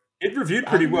never. It reviewed I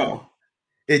pretty don't know. well.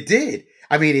 It did.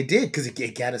 I mean, it did because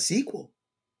it got a sequel.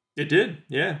 It did,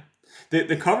 yeah.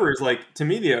 The cover is like, to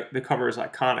me, the cover is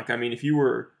iconic. I mean, if you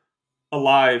were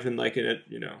alive and like in a,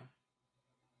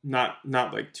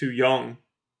 not like too young,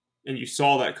 and you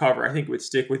saw that cover, I think it would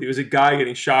stick with you. It was a guy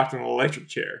getting shocked in an electric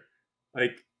chair.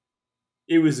 Like,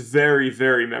 it was very,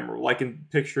 very memorable. I can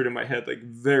picture it in my head, like,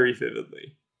 very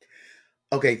vividly.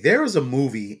 Okay, there was a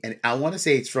movie, and I want to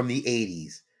say it's from the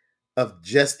 80s, of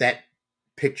just that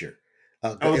picture.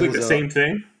 Oh, it was It like the was same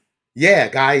thing? a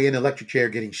guy in an electric chair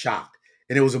getting shocked,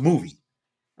 and it was a movie.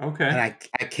 And Okay.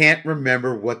 I can't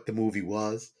remember what the movie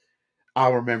was.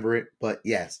 I'll remember it, but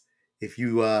yes, if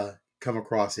you come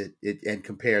across it and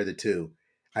compare the two,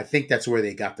 I think that's where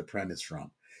they got the premise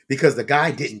from, because the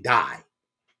guy didn't die.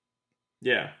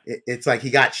 Yeah. It's like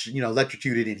he got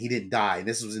electrocuted and he didn't die, and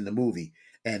this was in the movie,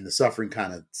 and The Suffering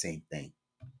kind of same thing.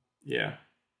 Yeah.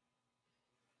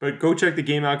 But go check the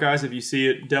game out, guys. If you see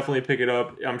it, definitely pick it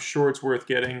up. I'm sure it's worth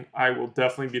getting. I will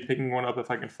definitely be picking one up if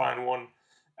I can find one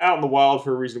out in the wild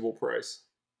for a reasonable price.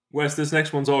 Wes, this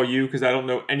next one's all you because I don't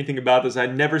know anything about this.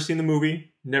 I'd never seen the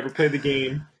movie, never played the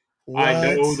game. I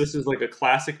know What? this is like a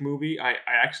classic movie. I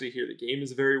actually hear the game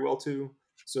is very well too.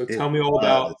 So It tell me all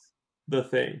about was. The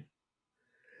Thing.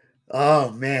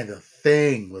 Oh man, The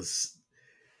Thing was.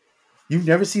 You've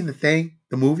never seen The Thing,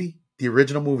 the movie, the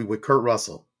original movie with Kurt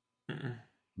Russell? Mm-mm.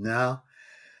 No.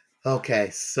 Okay,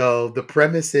 so the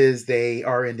premise is they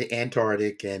are in the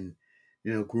Antarctic, and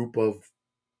group of,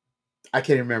 I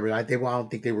can't remember. I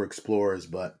don't think they were explorers,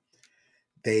 but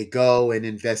they go and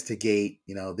investigate,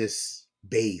 this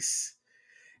base,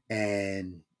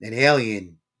 and an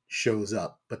alien shows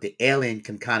up, but the alien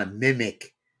can kind of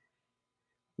mimic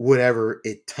whatever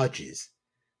it touches.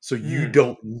 So you Mm.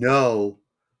 don't know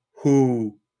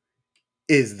who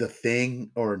is the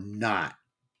thing or not.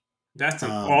 That's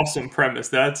an Um, awesome premise.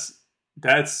 That's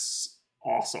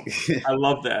awesome. I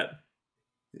love that.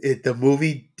 the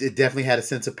movie, it definitely had a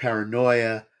sense of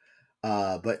paranoia.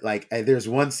 But like, there's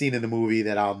one scene in the movie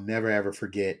that I'll never ever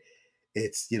forget.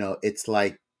 It's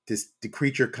like the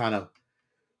creature kind of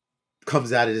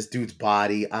comes out of this dude's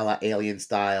body, a la alien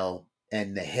style,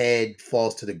 and the head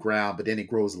falls to the ground, but then it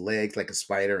grows legs like a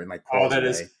spider and like Oh, crawls that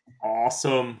is away.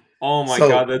 awesome. Oh my So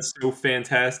god, that's so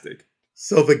fantastic.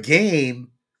 so the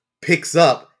game picks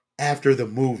up after the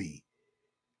movie,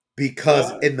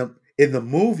 because What? in the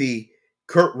movie,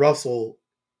 Kurt Russell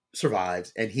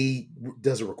survives and he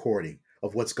does a recording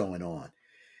of what's going on.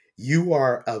 You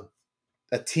are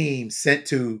a team sent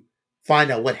to find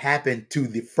out what happened to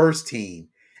the first team,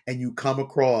 and you come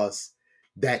across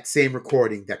that same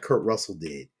recording that Kurt Russell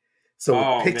did. So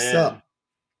Oh man.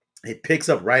 it picks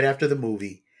up right after the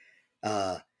movie.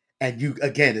 uh and you,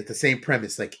 again, it's the same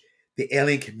premise, like the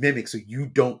alien can mimic, so you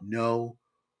don't know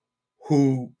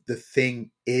who the thing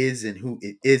is and who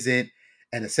it isn't,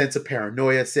 and a sense of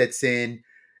paranoia sets in,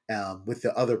 with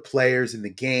the other players in the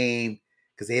game,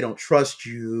 because they don't trust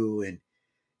you. And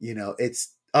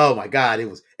it's, oh my god,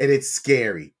 it's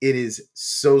scary. It is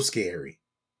so scary.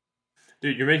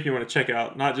 Dude, you're making me want to check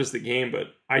out not just the game,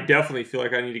 but I definitely feel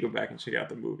like I need to go back and check out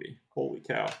the movie. Holy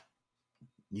cow.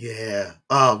 Yeah.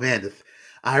 Oh man,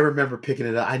 I remember picking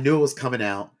it up. I knew it was coming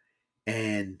out,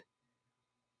 and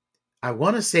I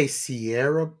want to say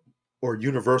Sierra or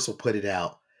Universal put it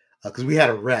out, because we had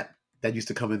a rep that used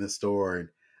to come in the store, and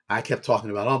I kept talking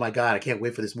about, oh my god, I can't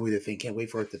wait for this movie to think, can't wait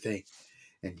for it to think.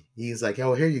 And he's like,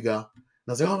 oh, here you go. And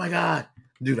I was like, oh my god,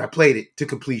 dude, I played it to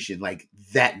completion like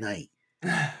that night.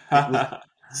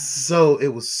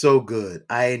 It was so good.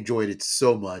 I enjoyed it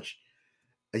so much.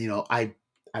 I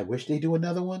wish they do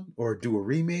another one or do a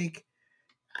remake.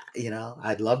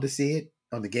 I'd love to see it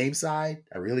on the game side.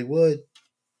 I really would.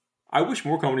 I wish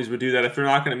more companies would do that if they're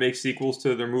not going to make sequels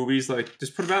to their movies. Like,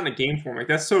 just put them out in a game form. Like,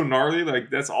 that's so gnarly. Like,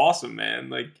 that's awesome, man.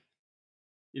 Like,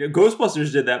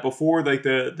 Ghostbusters did that before. Like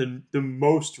the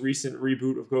most recent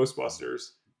reboot of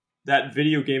Ghostbusters, that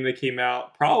video game that came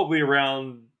out probably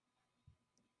around,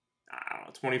 I don't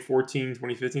know, 2014,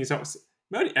 2015. So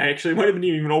actually, it might have been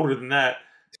even older than that.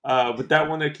 But that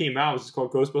one that came out was just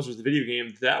called Ghostbusters, the video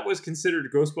game. That was considered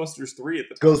Ghostbusters 3 at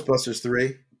the time. Ghostbusters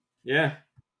 3. Yeah.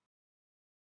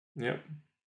 Yep.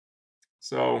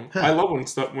 So I Huh. love when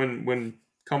stuff when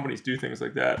companies do things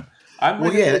like that. I might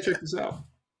Well, have to yeah, go check this out.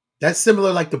 that's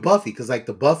similar like the Buffy, because like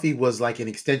the Buffy was like an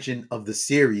extension of the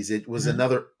series. It was Mhm.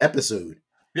 another episode.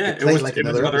 Yeah, It played like it was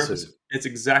another another episode. episode. It's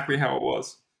exactly how it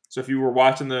was. So if you were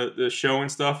watching the show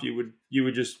and stuff, you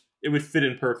would just it would fit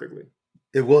in perfectly.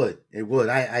 It would. It would.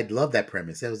 I'd love that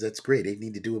premise. That's great. They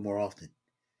need to do it more often.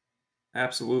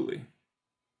 Absolutely.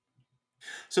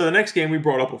 So the next game we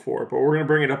brought up before, but we're going to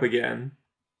bring it up again.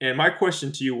 And my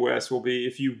question to you, Wes, will be: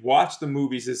 if you watch the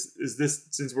movies, is this,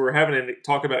 since we're having a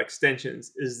talk about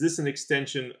extensions, is this an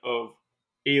extension of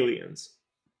Aliens?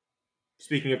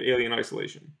 Speaking of Alien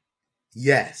Isolation.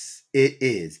 Yes, it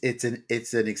is. It's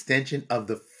an extension of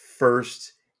the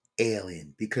first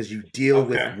Alien because you deal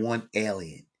with Okay. one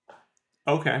alien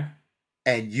Okay.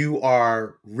 and you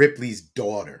are Ripley's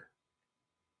daughter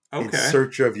in Okay.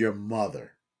 search of your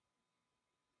mother.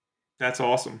 That's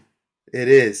awesome. It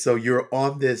is. So you're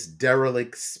on this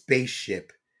derelict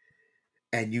spaceship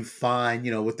and you find,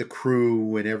 with the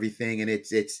crew and everything, and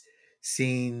it's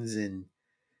scenes and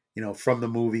from the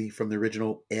movie, from the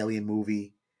original Alien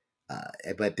movie.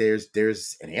 But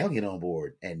there's an alien on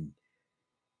board, and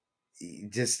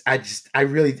I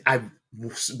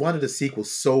wanted a sequel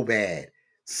so bad,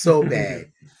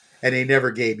 and they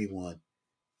never gave me one.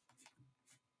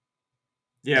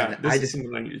 Yeah, And this is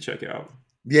something I need to check out.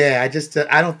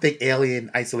 I don't think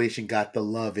Alien Isolation got the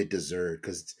love it deserved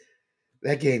because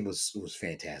that game was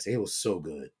fantastic. It was so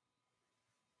good.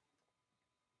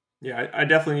 Yeah, I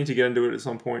definitely need to get into it at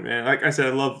some point, man. Like I said, I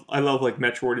love like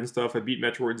Metroid and stuff. I beat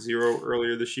Metroid Zero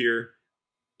earlier this year,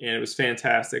 and it was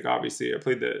fantastic. Obviously, I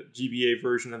played the GBA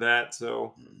version of that,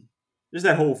 so Mm. just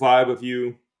that whole vibe of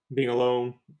you being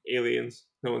alone, aliens,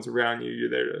 no one's around you. You're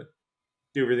there to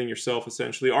do everything yourself,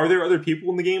 essentially. Are there other people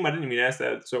in the game? I didn't even ask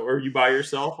that. So, are you by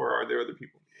yourself, or are there other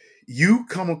people? You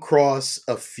come across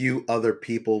a few other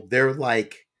people. They're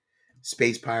like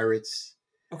space pirates.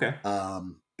 Okay.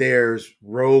 There's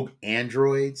rogue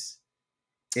androids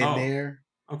in Oh, there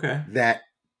okay. that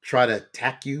try to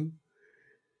attack you.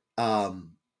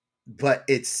 Um, but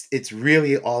it's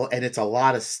really all, and it's a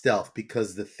lot of stealth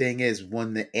because the thing is,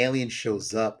 when the alien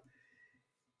shows up,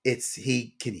 it's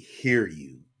he can hear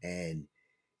you, and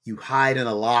you hide in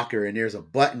a locker, and there's a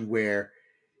button where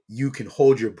you can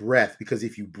hold your breath because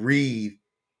if you breathe,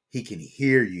 he can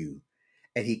hear you,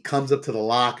 and he comes up to the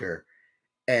locker,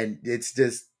 and it's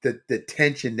just the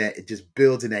tension that it just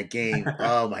builds in that game.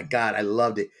 Oh my god, I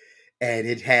loved it, and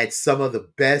it had some of the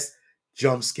best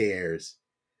jump scares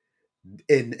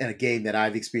in a game that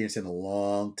I've experienced in a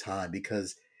long time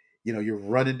because you're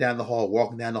running down the hall,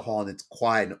 walking down the hall, and it's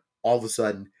quiet, and all of a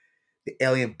sudden the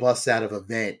alien busts out of a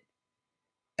vent,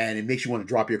 and it makes you want to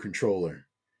drop your controller.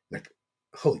 Like,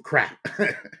 holy crap!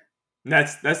 And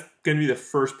that's going to be the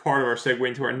first part of our segue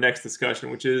into our next discussion,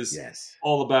 which is Yes.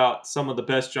 all about some of the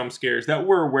best jump scares that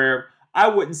we're aware of. I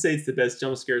wouldn't say it's the best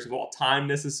jump scares of all time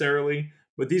necessarily,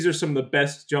 but these are some of the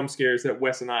best jump scares that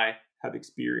Wes and I have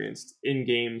experienced in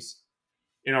games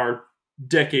in our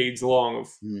decades long of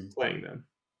Mm. playing them.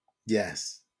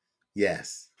 Yes.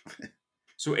 Yes.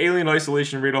 So, Alien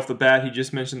Isolation, right off the bat, he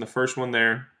just mentioned the first one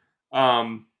there.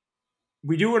 Um,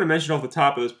 we do want to mention off the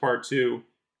top of this part too.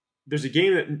 There's a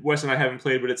game that Wes and I haven't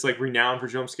played, but it's like renowned for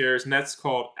jump scares, and that's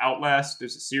called Outlast.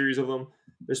 There's a series of them.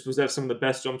 They're supposed to have some of the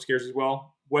best jump scares as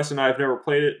well. Wes and I have never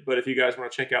played it, but if you guys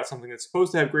want to check out something that's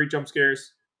supposed to have great jump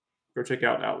scares, go check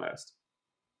out Outlast.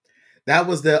 That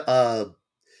was the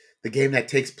game that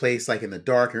takes place like in the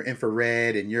dark or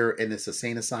infrared, and you're in this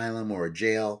insane asylum or a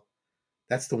jail.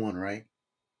 That's the one, right?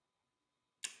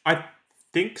 I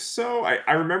think so.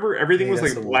 I remember everything Maybe was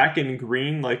that's like the one. black and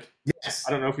green. Like I Yes.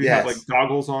 don't know if you have like Yes.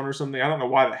 goggles on or something. I don't know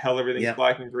why the hell everything's Yep.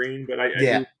 black and green, but I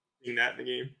Yeah. do see that in the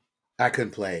game. I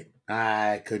couldn't play it.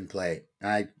 I couldn't play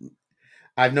it.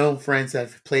 I've known friends that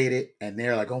have played it, and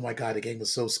they're like, "Oh my god, the game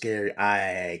was so scary."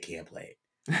 I can't play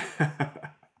it.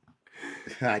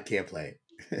 I can't play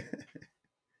it.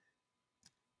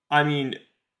 I mean,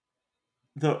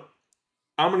 the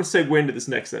I'm gonna segue into this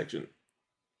next section.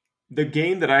 The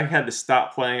game that I had to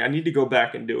stop playing, I need to go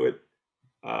back and do it.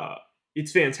 Uh,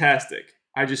 it's fantastic.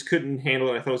 I just couldn't handle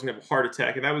it. I thought I was gonna have a heart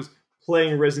attack, and that was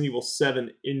playing Resident Evil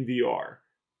 7 in VR.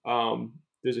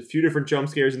 There's a few different jump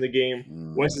scares in the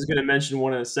game. Wes is Mm. gonna mention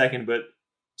one in a second, but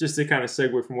just to kind of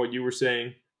segue from what you were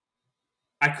saying,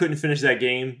 I couldn't finish that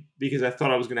game because I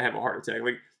thought I was gonna have a heart attack.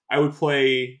 Like I would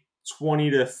play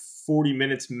 20 to 40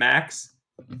 minutes max,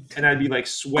 and I'd be like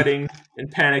sweating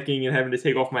and panicking and having to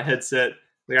take off my headset.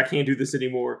 Like I can't do this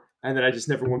anymore. And then I just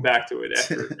never went back to it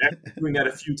after doing that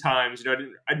a few times. I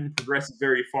didn't progress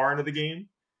very far into the game,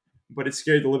 but it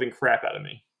scared the living crap out of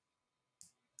me.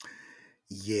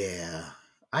 Yeah,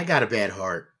 I got a bad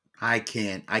heart. I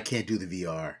can't do the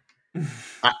VR.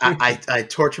 I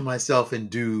torture myself and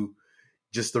do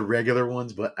just the regular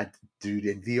ones, but dude,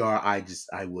 in VR,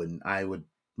 I wouldn't. I would.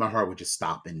 My heart would just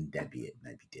stop, and that'd be it.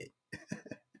 I'd be dead.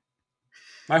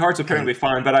 My heart's Couldn't apparently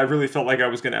fine, but I really felt like I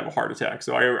was going to have a heart attack.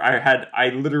 So I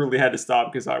literally had to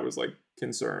stop because I was like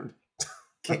concerned.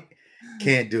 can't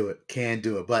can't do it. Can't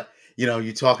do it. But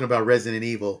you're talking about Resident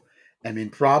Evil. I mean,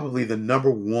 probably the number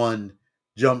one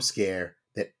jump scare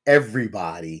that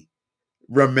everybody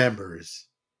remembers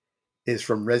is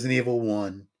from Resident Evil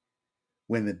 1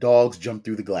 when the dogs jump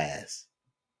through the glass.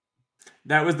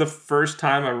 That was the first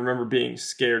time I remember being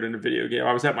scared in a video game.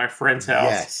 I was at my friend's house,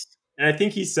 Yes. and I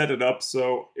think he set it up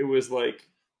so it was like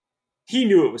he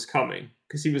knew it was coming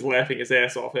because he was laughing his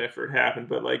ass off after it happened.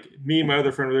 But like me and my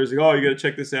other friend were there, like, "Oh, you got to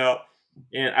check this out."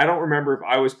 And I don't remember if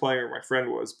I was playing or my friend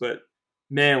was, but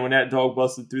man, when that dog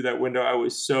busted through that window, I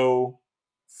was so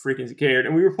freaking scared.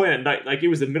 And we were playing at night, like it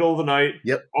was the middle of the night.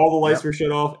 Yep. All the lights Yep. were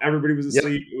shut off. Everybody was Yep.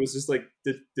 asleep. It was just like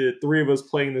the three of us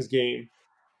playing this game,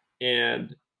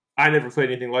 and I never played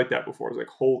anything like that before. I was like,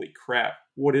 "Holy crap,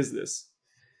 what is this?"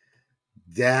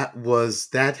 That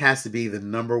has to be the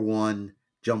number one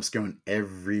jump scare on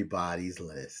everybody's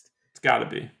list. It's got to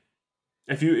be.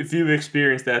 If you've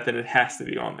experienced that, then it has to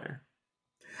be on there.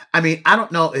 I mean, I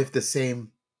don't know if the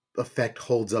same effect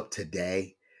holds up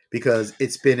today because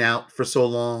it's been out for so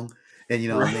long, and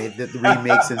and Right. they did the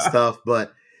remakes and stuff.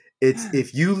 But it's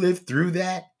if you live through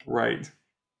that, Right.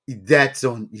 that's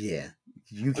on. Yeah,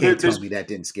 you There, can't tell there's me that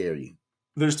didn't scare you.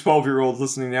 there's 12-year-olds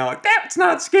listening now like that's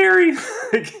not scary.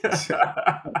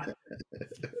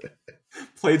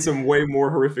 Played some way more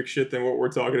horrific shit than what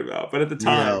we're talking about. But Yeah, at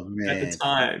the man,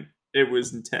 time, it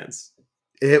was intense.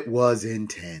 it was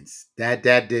intense. That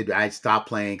did. I stopped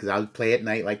playing because I would play at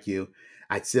night like you.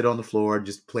 I'd sit on the floor and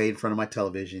just play in front of my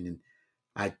television, and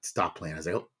I stopped playing. I was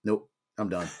like, oh nope, I'm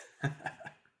done.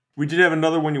 We did have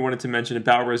another one you wanted to mention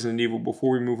about Resident Evil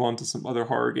before we move on to some other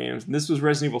horror games. And this was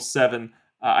Resident Evil 7.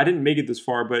 I didn't make it this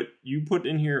far, but you put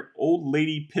in here Old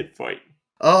Lady Pit Fight.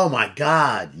 Oh my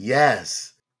god,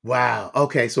 yes. Wow.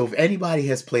 Okay, so if anybody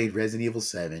has played Resident Evil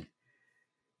 7,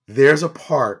 there's a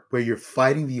part where you're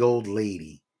fighting the old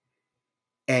lady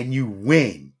and you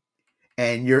win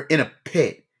and you're in a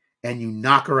pit and you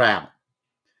knock her out.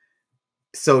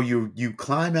 So you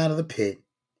climb out of the pit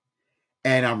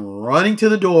and I'm running to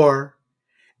the door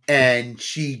and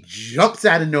she jumps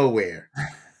out of nowhere.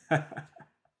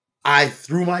 I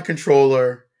threw my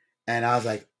controller and I was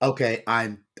like, okay,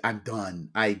 I'm done.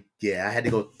 I had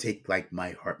to go take like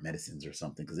my heart medicines or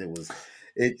something because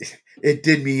it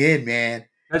did me in, man.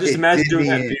 I just It imagine did doing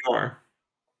that me in in. VR.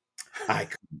 I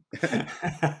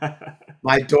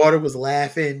My daughter was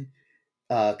laughing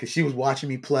because she was watching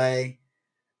me play.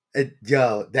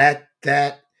 Yo, that.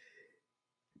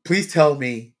 Please tell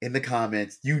me in the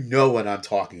comments you know what I'm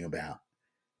talking about.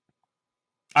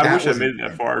 I That wish I was made it that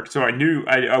intense. far, so I knew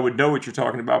I would know what you're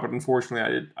talking about. But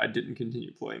unfortunately, I didn't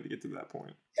continue playing to get to that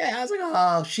point. Yeah, I was like,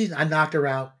 oh, I knocked her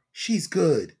out. She's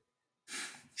good.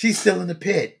 She's still in the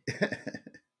pit.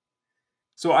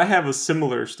 So I have a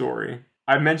similar story.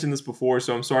 I mentioned this before,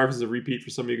 so I'm sorry if it's a repeat for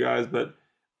some of you guys. But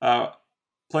uh,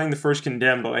 playing the first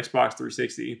Condemned on Xbox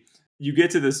 360, you get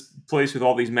to this place with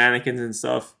all these mannequins and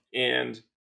stuff, and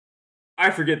I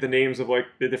forget the names of like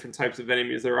the different types of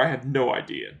enemies there. I have no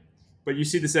idea. But you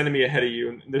see this enemy ahead of you,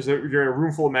 and you're in a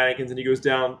room full of mannequins, and he goes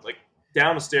down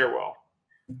a stairwell,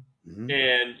 Mhm.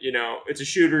 and it's a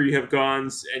shooter. You have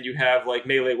guns, and you have like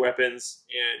melee weapons,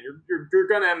 and your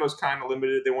gun ammo is kind of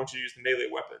limited. They want you to use the melee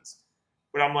weapons,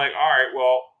 but I'm like, all right,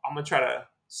 well, I'm gonna try to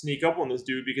sneak up on this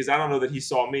dude because I don't know that he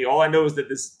saw me. All I know is that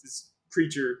this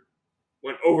creature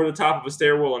went over the top of a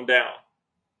stairwell and down.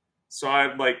 So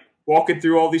I'm like walking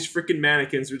through all these freaking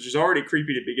mannequins, which is already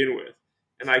creepy to begin with.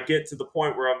 And I get to the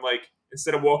point where I'm like,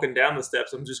 instead of walking down the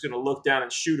steps, I'm just gonna look down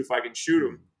and shoot if I can shoot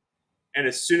him. And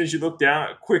as soon as you look down,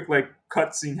 a quick like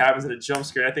cutscene happens and a jump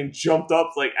scare. I think jumped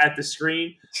up like at the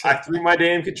screen. I threw my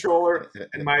damn controller,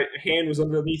 and my hand was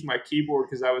underneath my keyboard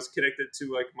because I was connected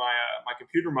to like my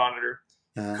computer monitor.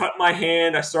 Uh-huh. Cut my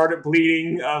hand. I started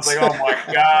bleeding. I was like, oh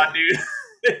my god,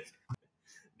 dude!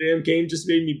 Damn game just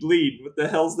made me bleed. What the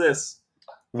hell's this?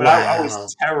 But I Wow.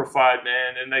 was terrified,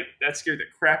 man, and like that scared the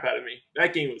crap out of me.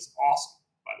 That game was awesome,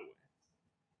 by the way.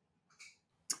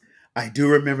 I do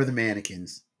remember the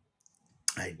mannequins.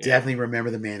 I Yeah, definitely remember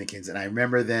the mannequins, and I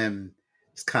remember them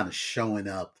just kind of showing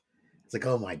up. It's like,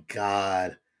 oh my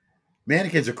god,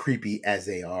 mannequins are creepy as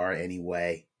they are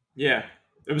anyway. yeah.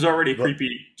 It was already But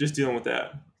creepy just dealing with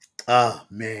that. oh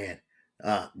man,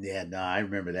 yeah, no, I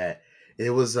remember that.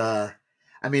 It was.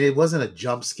 I mean, it wasn't a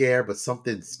jump scare, but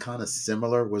something kind of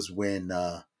similar was when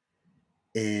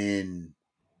in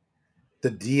the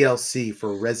DLC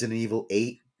for Resident Evil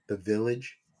 8, The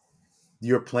Village,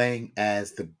 you're playing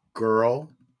as the girl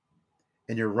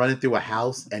and you're running through a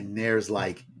house, and there's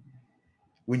like,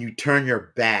 when you turn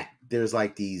your back, there's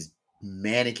like these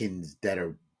mannequins that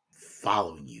are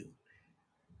following you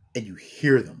and you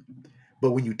hear them.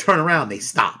 But when you turn around, they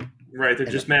stop. Right, they're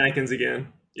And, just mannequins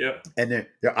again. Yep. and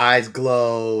their eyes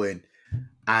glow. And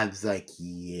I was like,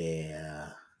 yeah,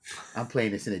 I'm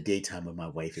playing this in the daytime when my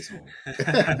wife is home.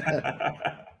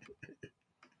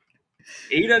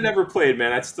 8 I never played,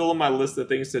 man. That's still on my list of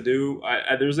things to do.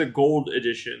 There's a gold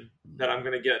edition that I'm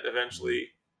gonna get eventually,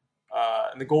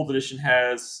 and the gold edition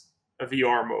has a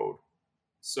VR mode.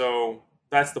 So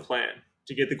that's the plan,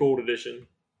 to get the gold edition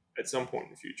at some point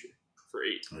in the future for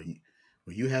 8.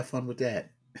 Well, you have fun with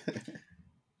that.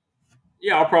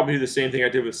 Yeah, I'll probably do the same thing I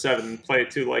did with 7 and play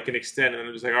it to like an extent, and then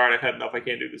I'm just like, all right, I've had enough. I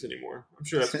can't do this anymore. I'm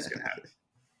sure that's what's gonna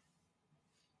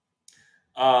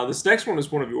happen. This next one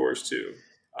is one of yours too.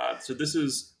 So this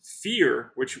is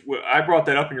Fear, which I brought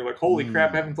that up, and you're like, "Holy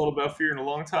crap! I haven't thought about Fear in a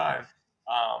long time."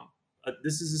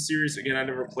 This is a series again I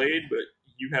never played, but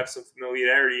you have some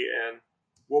familiarity. And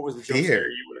what was the jump scare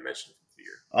you would have mentioned from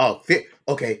Fear? Oh, Fear.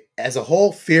 Okay, as a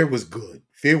whole, Fear was good.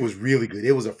 Fear was really good.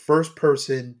 It was a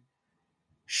first-person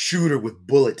shooter with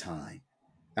bullet time.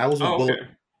 That was when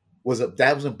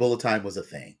bullet time was a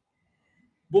thing.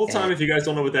 Bullet time, if you guys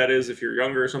don't know what that is, if you're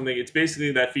younger or something, it's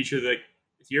basically that feature that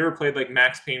if you ever played like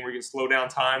Max Payne, where you can slow down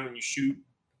time when you shoot.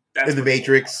 That's in the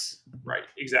Matrix. Right,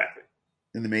 exactly.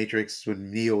 In the Matrix, when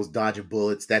Neo's dodging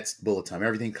bullets, that's bullet time.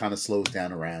 Everything kind of slows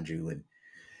down around you, and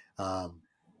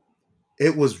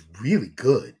it was really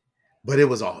good. But it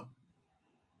was a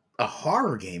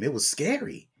horror game. It was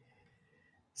scary.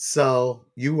 So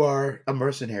you are a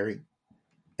mercenary,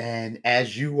 and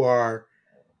as you are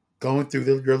going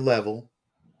through your level,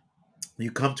 you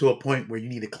come to a point where you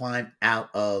need to climb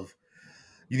up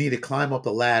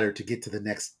the ladder to get to the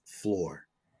next floor.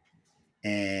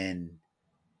 And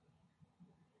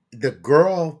the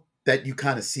girl that you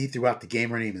kind of see throughout the game,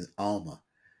 her name is Alma.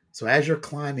 So as you're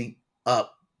climbing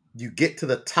up, you get to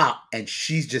the top, and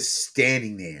she's just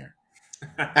standing there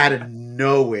out of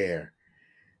nowhere.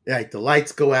 Like the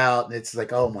lights go out, and it's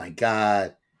like, oh my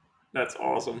God. That's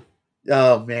awesome.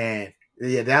 Oh man.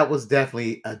 Yeah, that was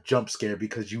definitely a jump scare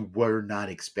because you were not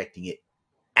expecting it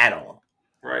at all.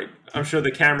 Right. I'm sure the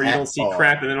camera, you don't see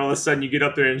crap, and then all of a sudden you get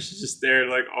up there and she's just there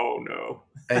like, oh no.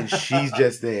 And she's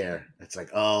just there. It's like,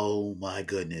 oh my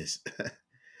goodness.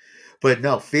 But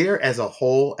no, Fear as a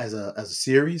whole, as a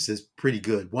series, is pretty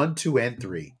good. 1, 2, and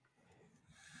 3.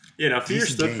 Yeah, now Fear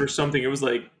stood for something. It was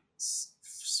like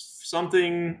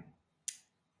something.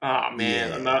 Oh man,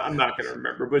 yeah. I'm not gonna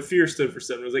remember. But Fear stood for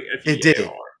something. It was like FEAR. It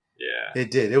did. Yeah, it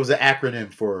did. It was an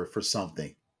acronym for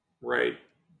something. Right.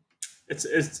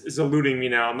 It's eluding me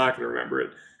now. I'm not gonna remember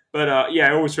it. But yeah,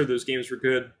 I always heard those games were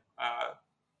good.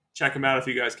 Check them out if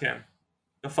you guys can.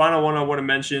 The final one I want to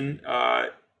mention.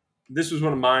 This was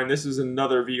one of mine. This is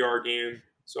another VR game.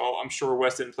 So I'm sure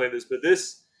Wes didn't play this, but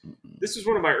this was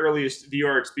one of my earliest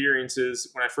VR experiences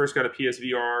when I first got a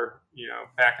PSVR.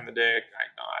 Back in the day.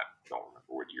 I don't remember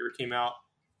what year it came out,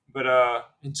 but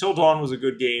Until Dawn was a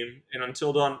good game, and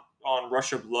Until Dawn on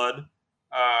Rush of Blood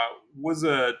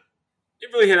it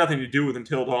really had nothing to do with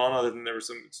Until Dawn, other than there was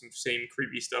some same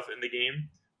creepy stuff in the game,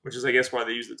 which is I guess why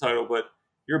they used the title. But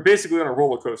you're basically on a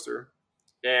roller coaster,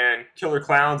 and killer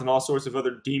clowns and all sorts of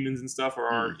other demons and stuff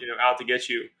are out to get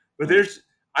you. But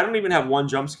I don't even have one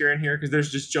jump scare in here because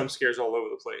there's just jump scares all over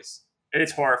the place, and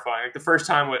it's horrifying. Like the first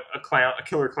time a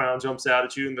killer clown jumps out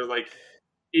at you, and they're like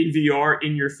in VR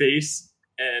in your face,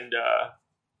 and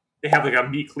they have like a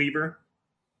meat cleaver.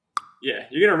 Yeah,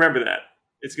 you're gonna remember that.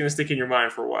 It's gonna stick in your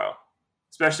mind for a while,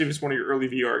 especially if it's one of your early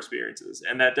VR experiences,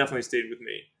 and that definitely stayed with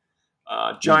me.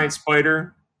 Giant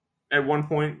spider at one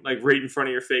point, like right in front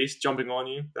of your face, jumping on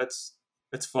you. That's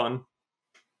fun.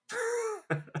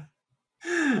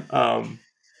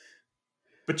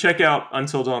 But check out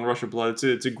Until Dawn Rush of Blood.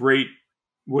 It's a great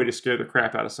way to scare the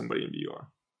crap out of somebody in VR.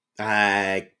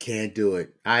 I can't do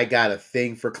it. I got a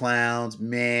thing for clowns,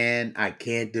 man. I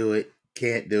can't do it.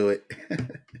 Can't do it.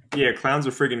 Yeah, clowns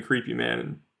are friggin' creepy,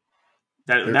 man.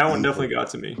 And that one definitely got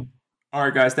to me. All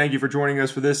right, guys, thank you for joining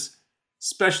us for this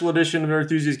special edition of Nerd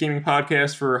Enthusiast Gaming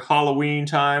Podcast for Halloween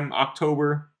time,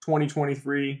 October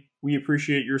 2023. We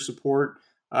appreciate your support.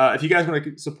 If you guys want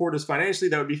to support us financially,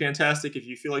 that would be fantastic. If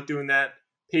you feel like doing that,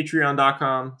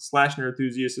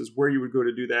 patreon.com/nerdenthusiast is where you would go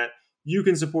to do that. You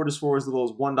can support us for as little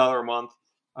as $1 a month.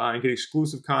 and get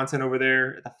exclusive content over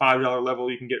there. At the $5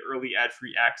 level, you can get early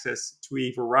ad-free access to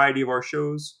a variety of our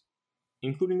shows,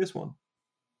 including this one.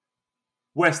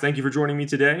 Wes, thank you for joining me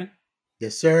today.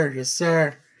 Yes, sir. Yes,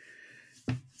 sir.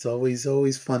 It's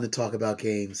always fun to talk about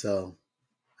games, so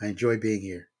I enjoy being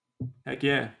here. Heck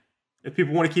yeah. If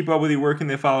people want to keep up with you, where can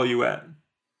they follow you at?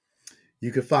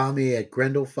 You can follow me at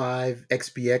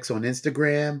Grendel5XBX on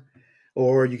Instagram,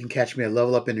 or you can catch me at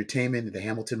Level Up Entertainment at the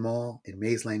Hamilton Mall in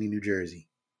Mays Landing, New Jersey.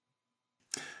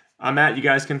 I'm at, you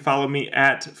guys can follow me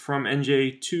at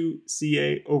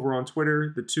FromNJ2CA over on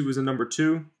Twitter. The 2 is a number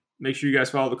 2. Make sure you guys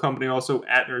follow the company also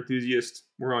at Nerdthusiast.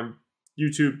 We're on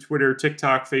YouTube, Twitter,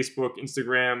 TikTok, Facebook,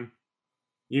 Instagram.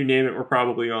 You name it, we're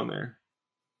probably on there.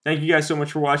 Thank you guys so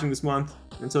much for watching this month.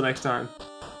 Until next time,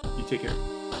 you take care.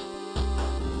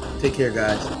 Take care,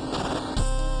 guys.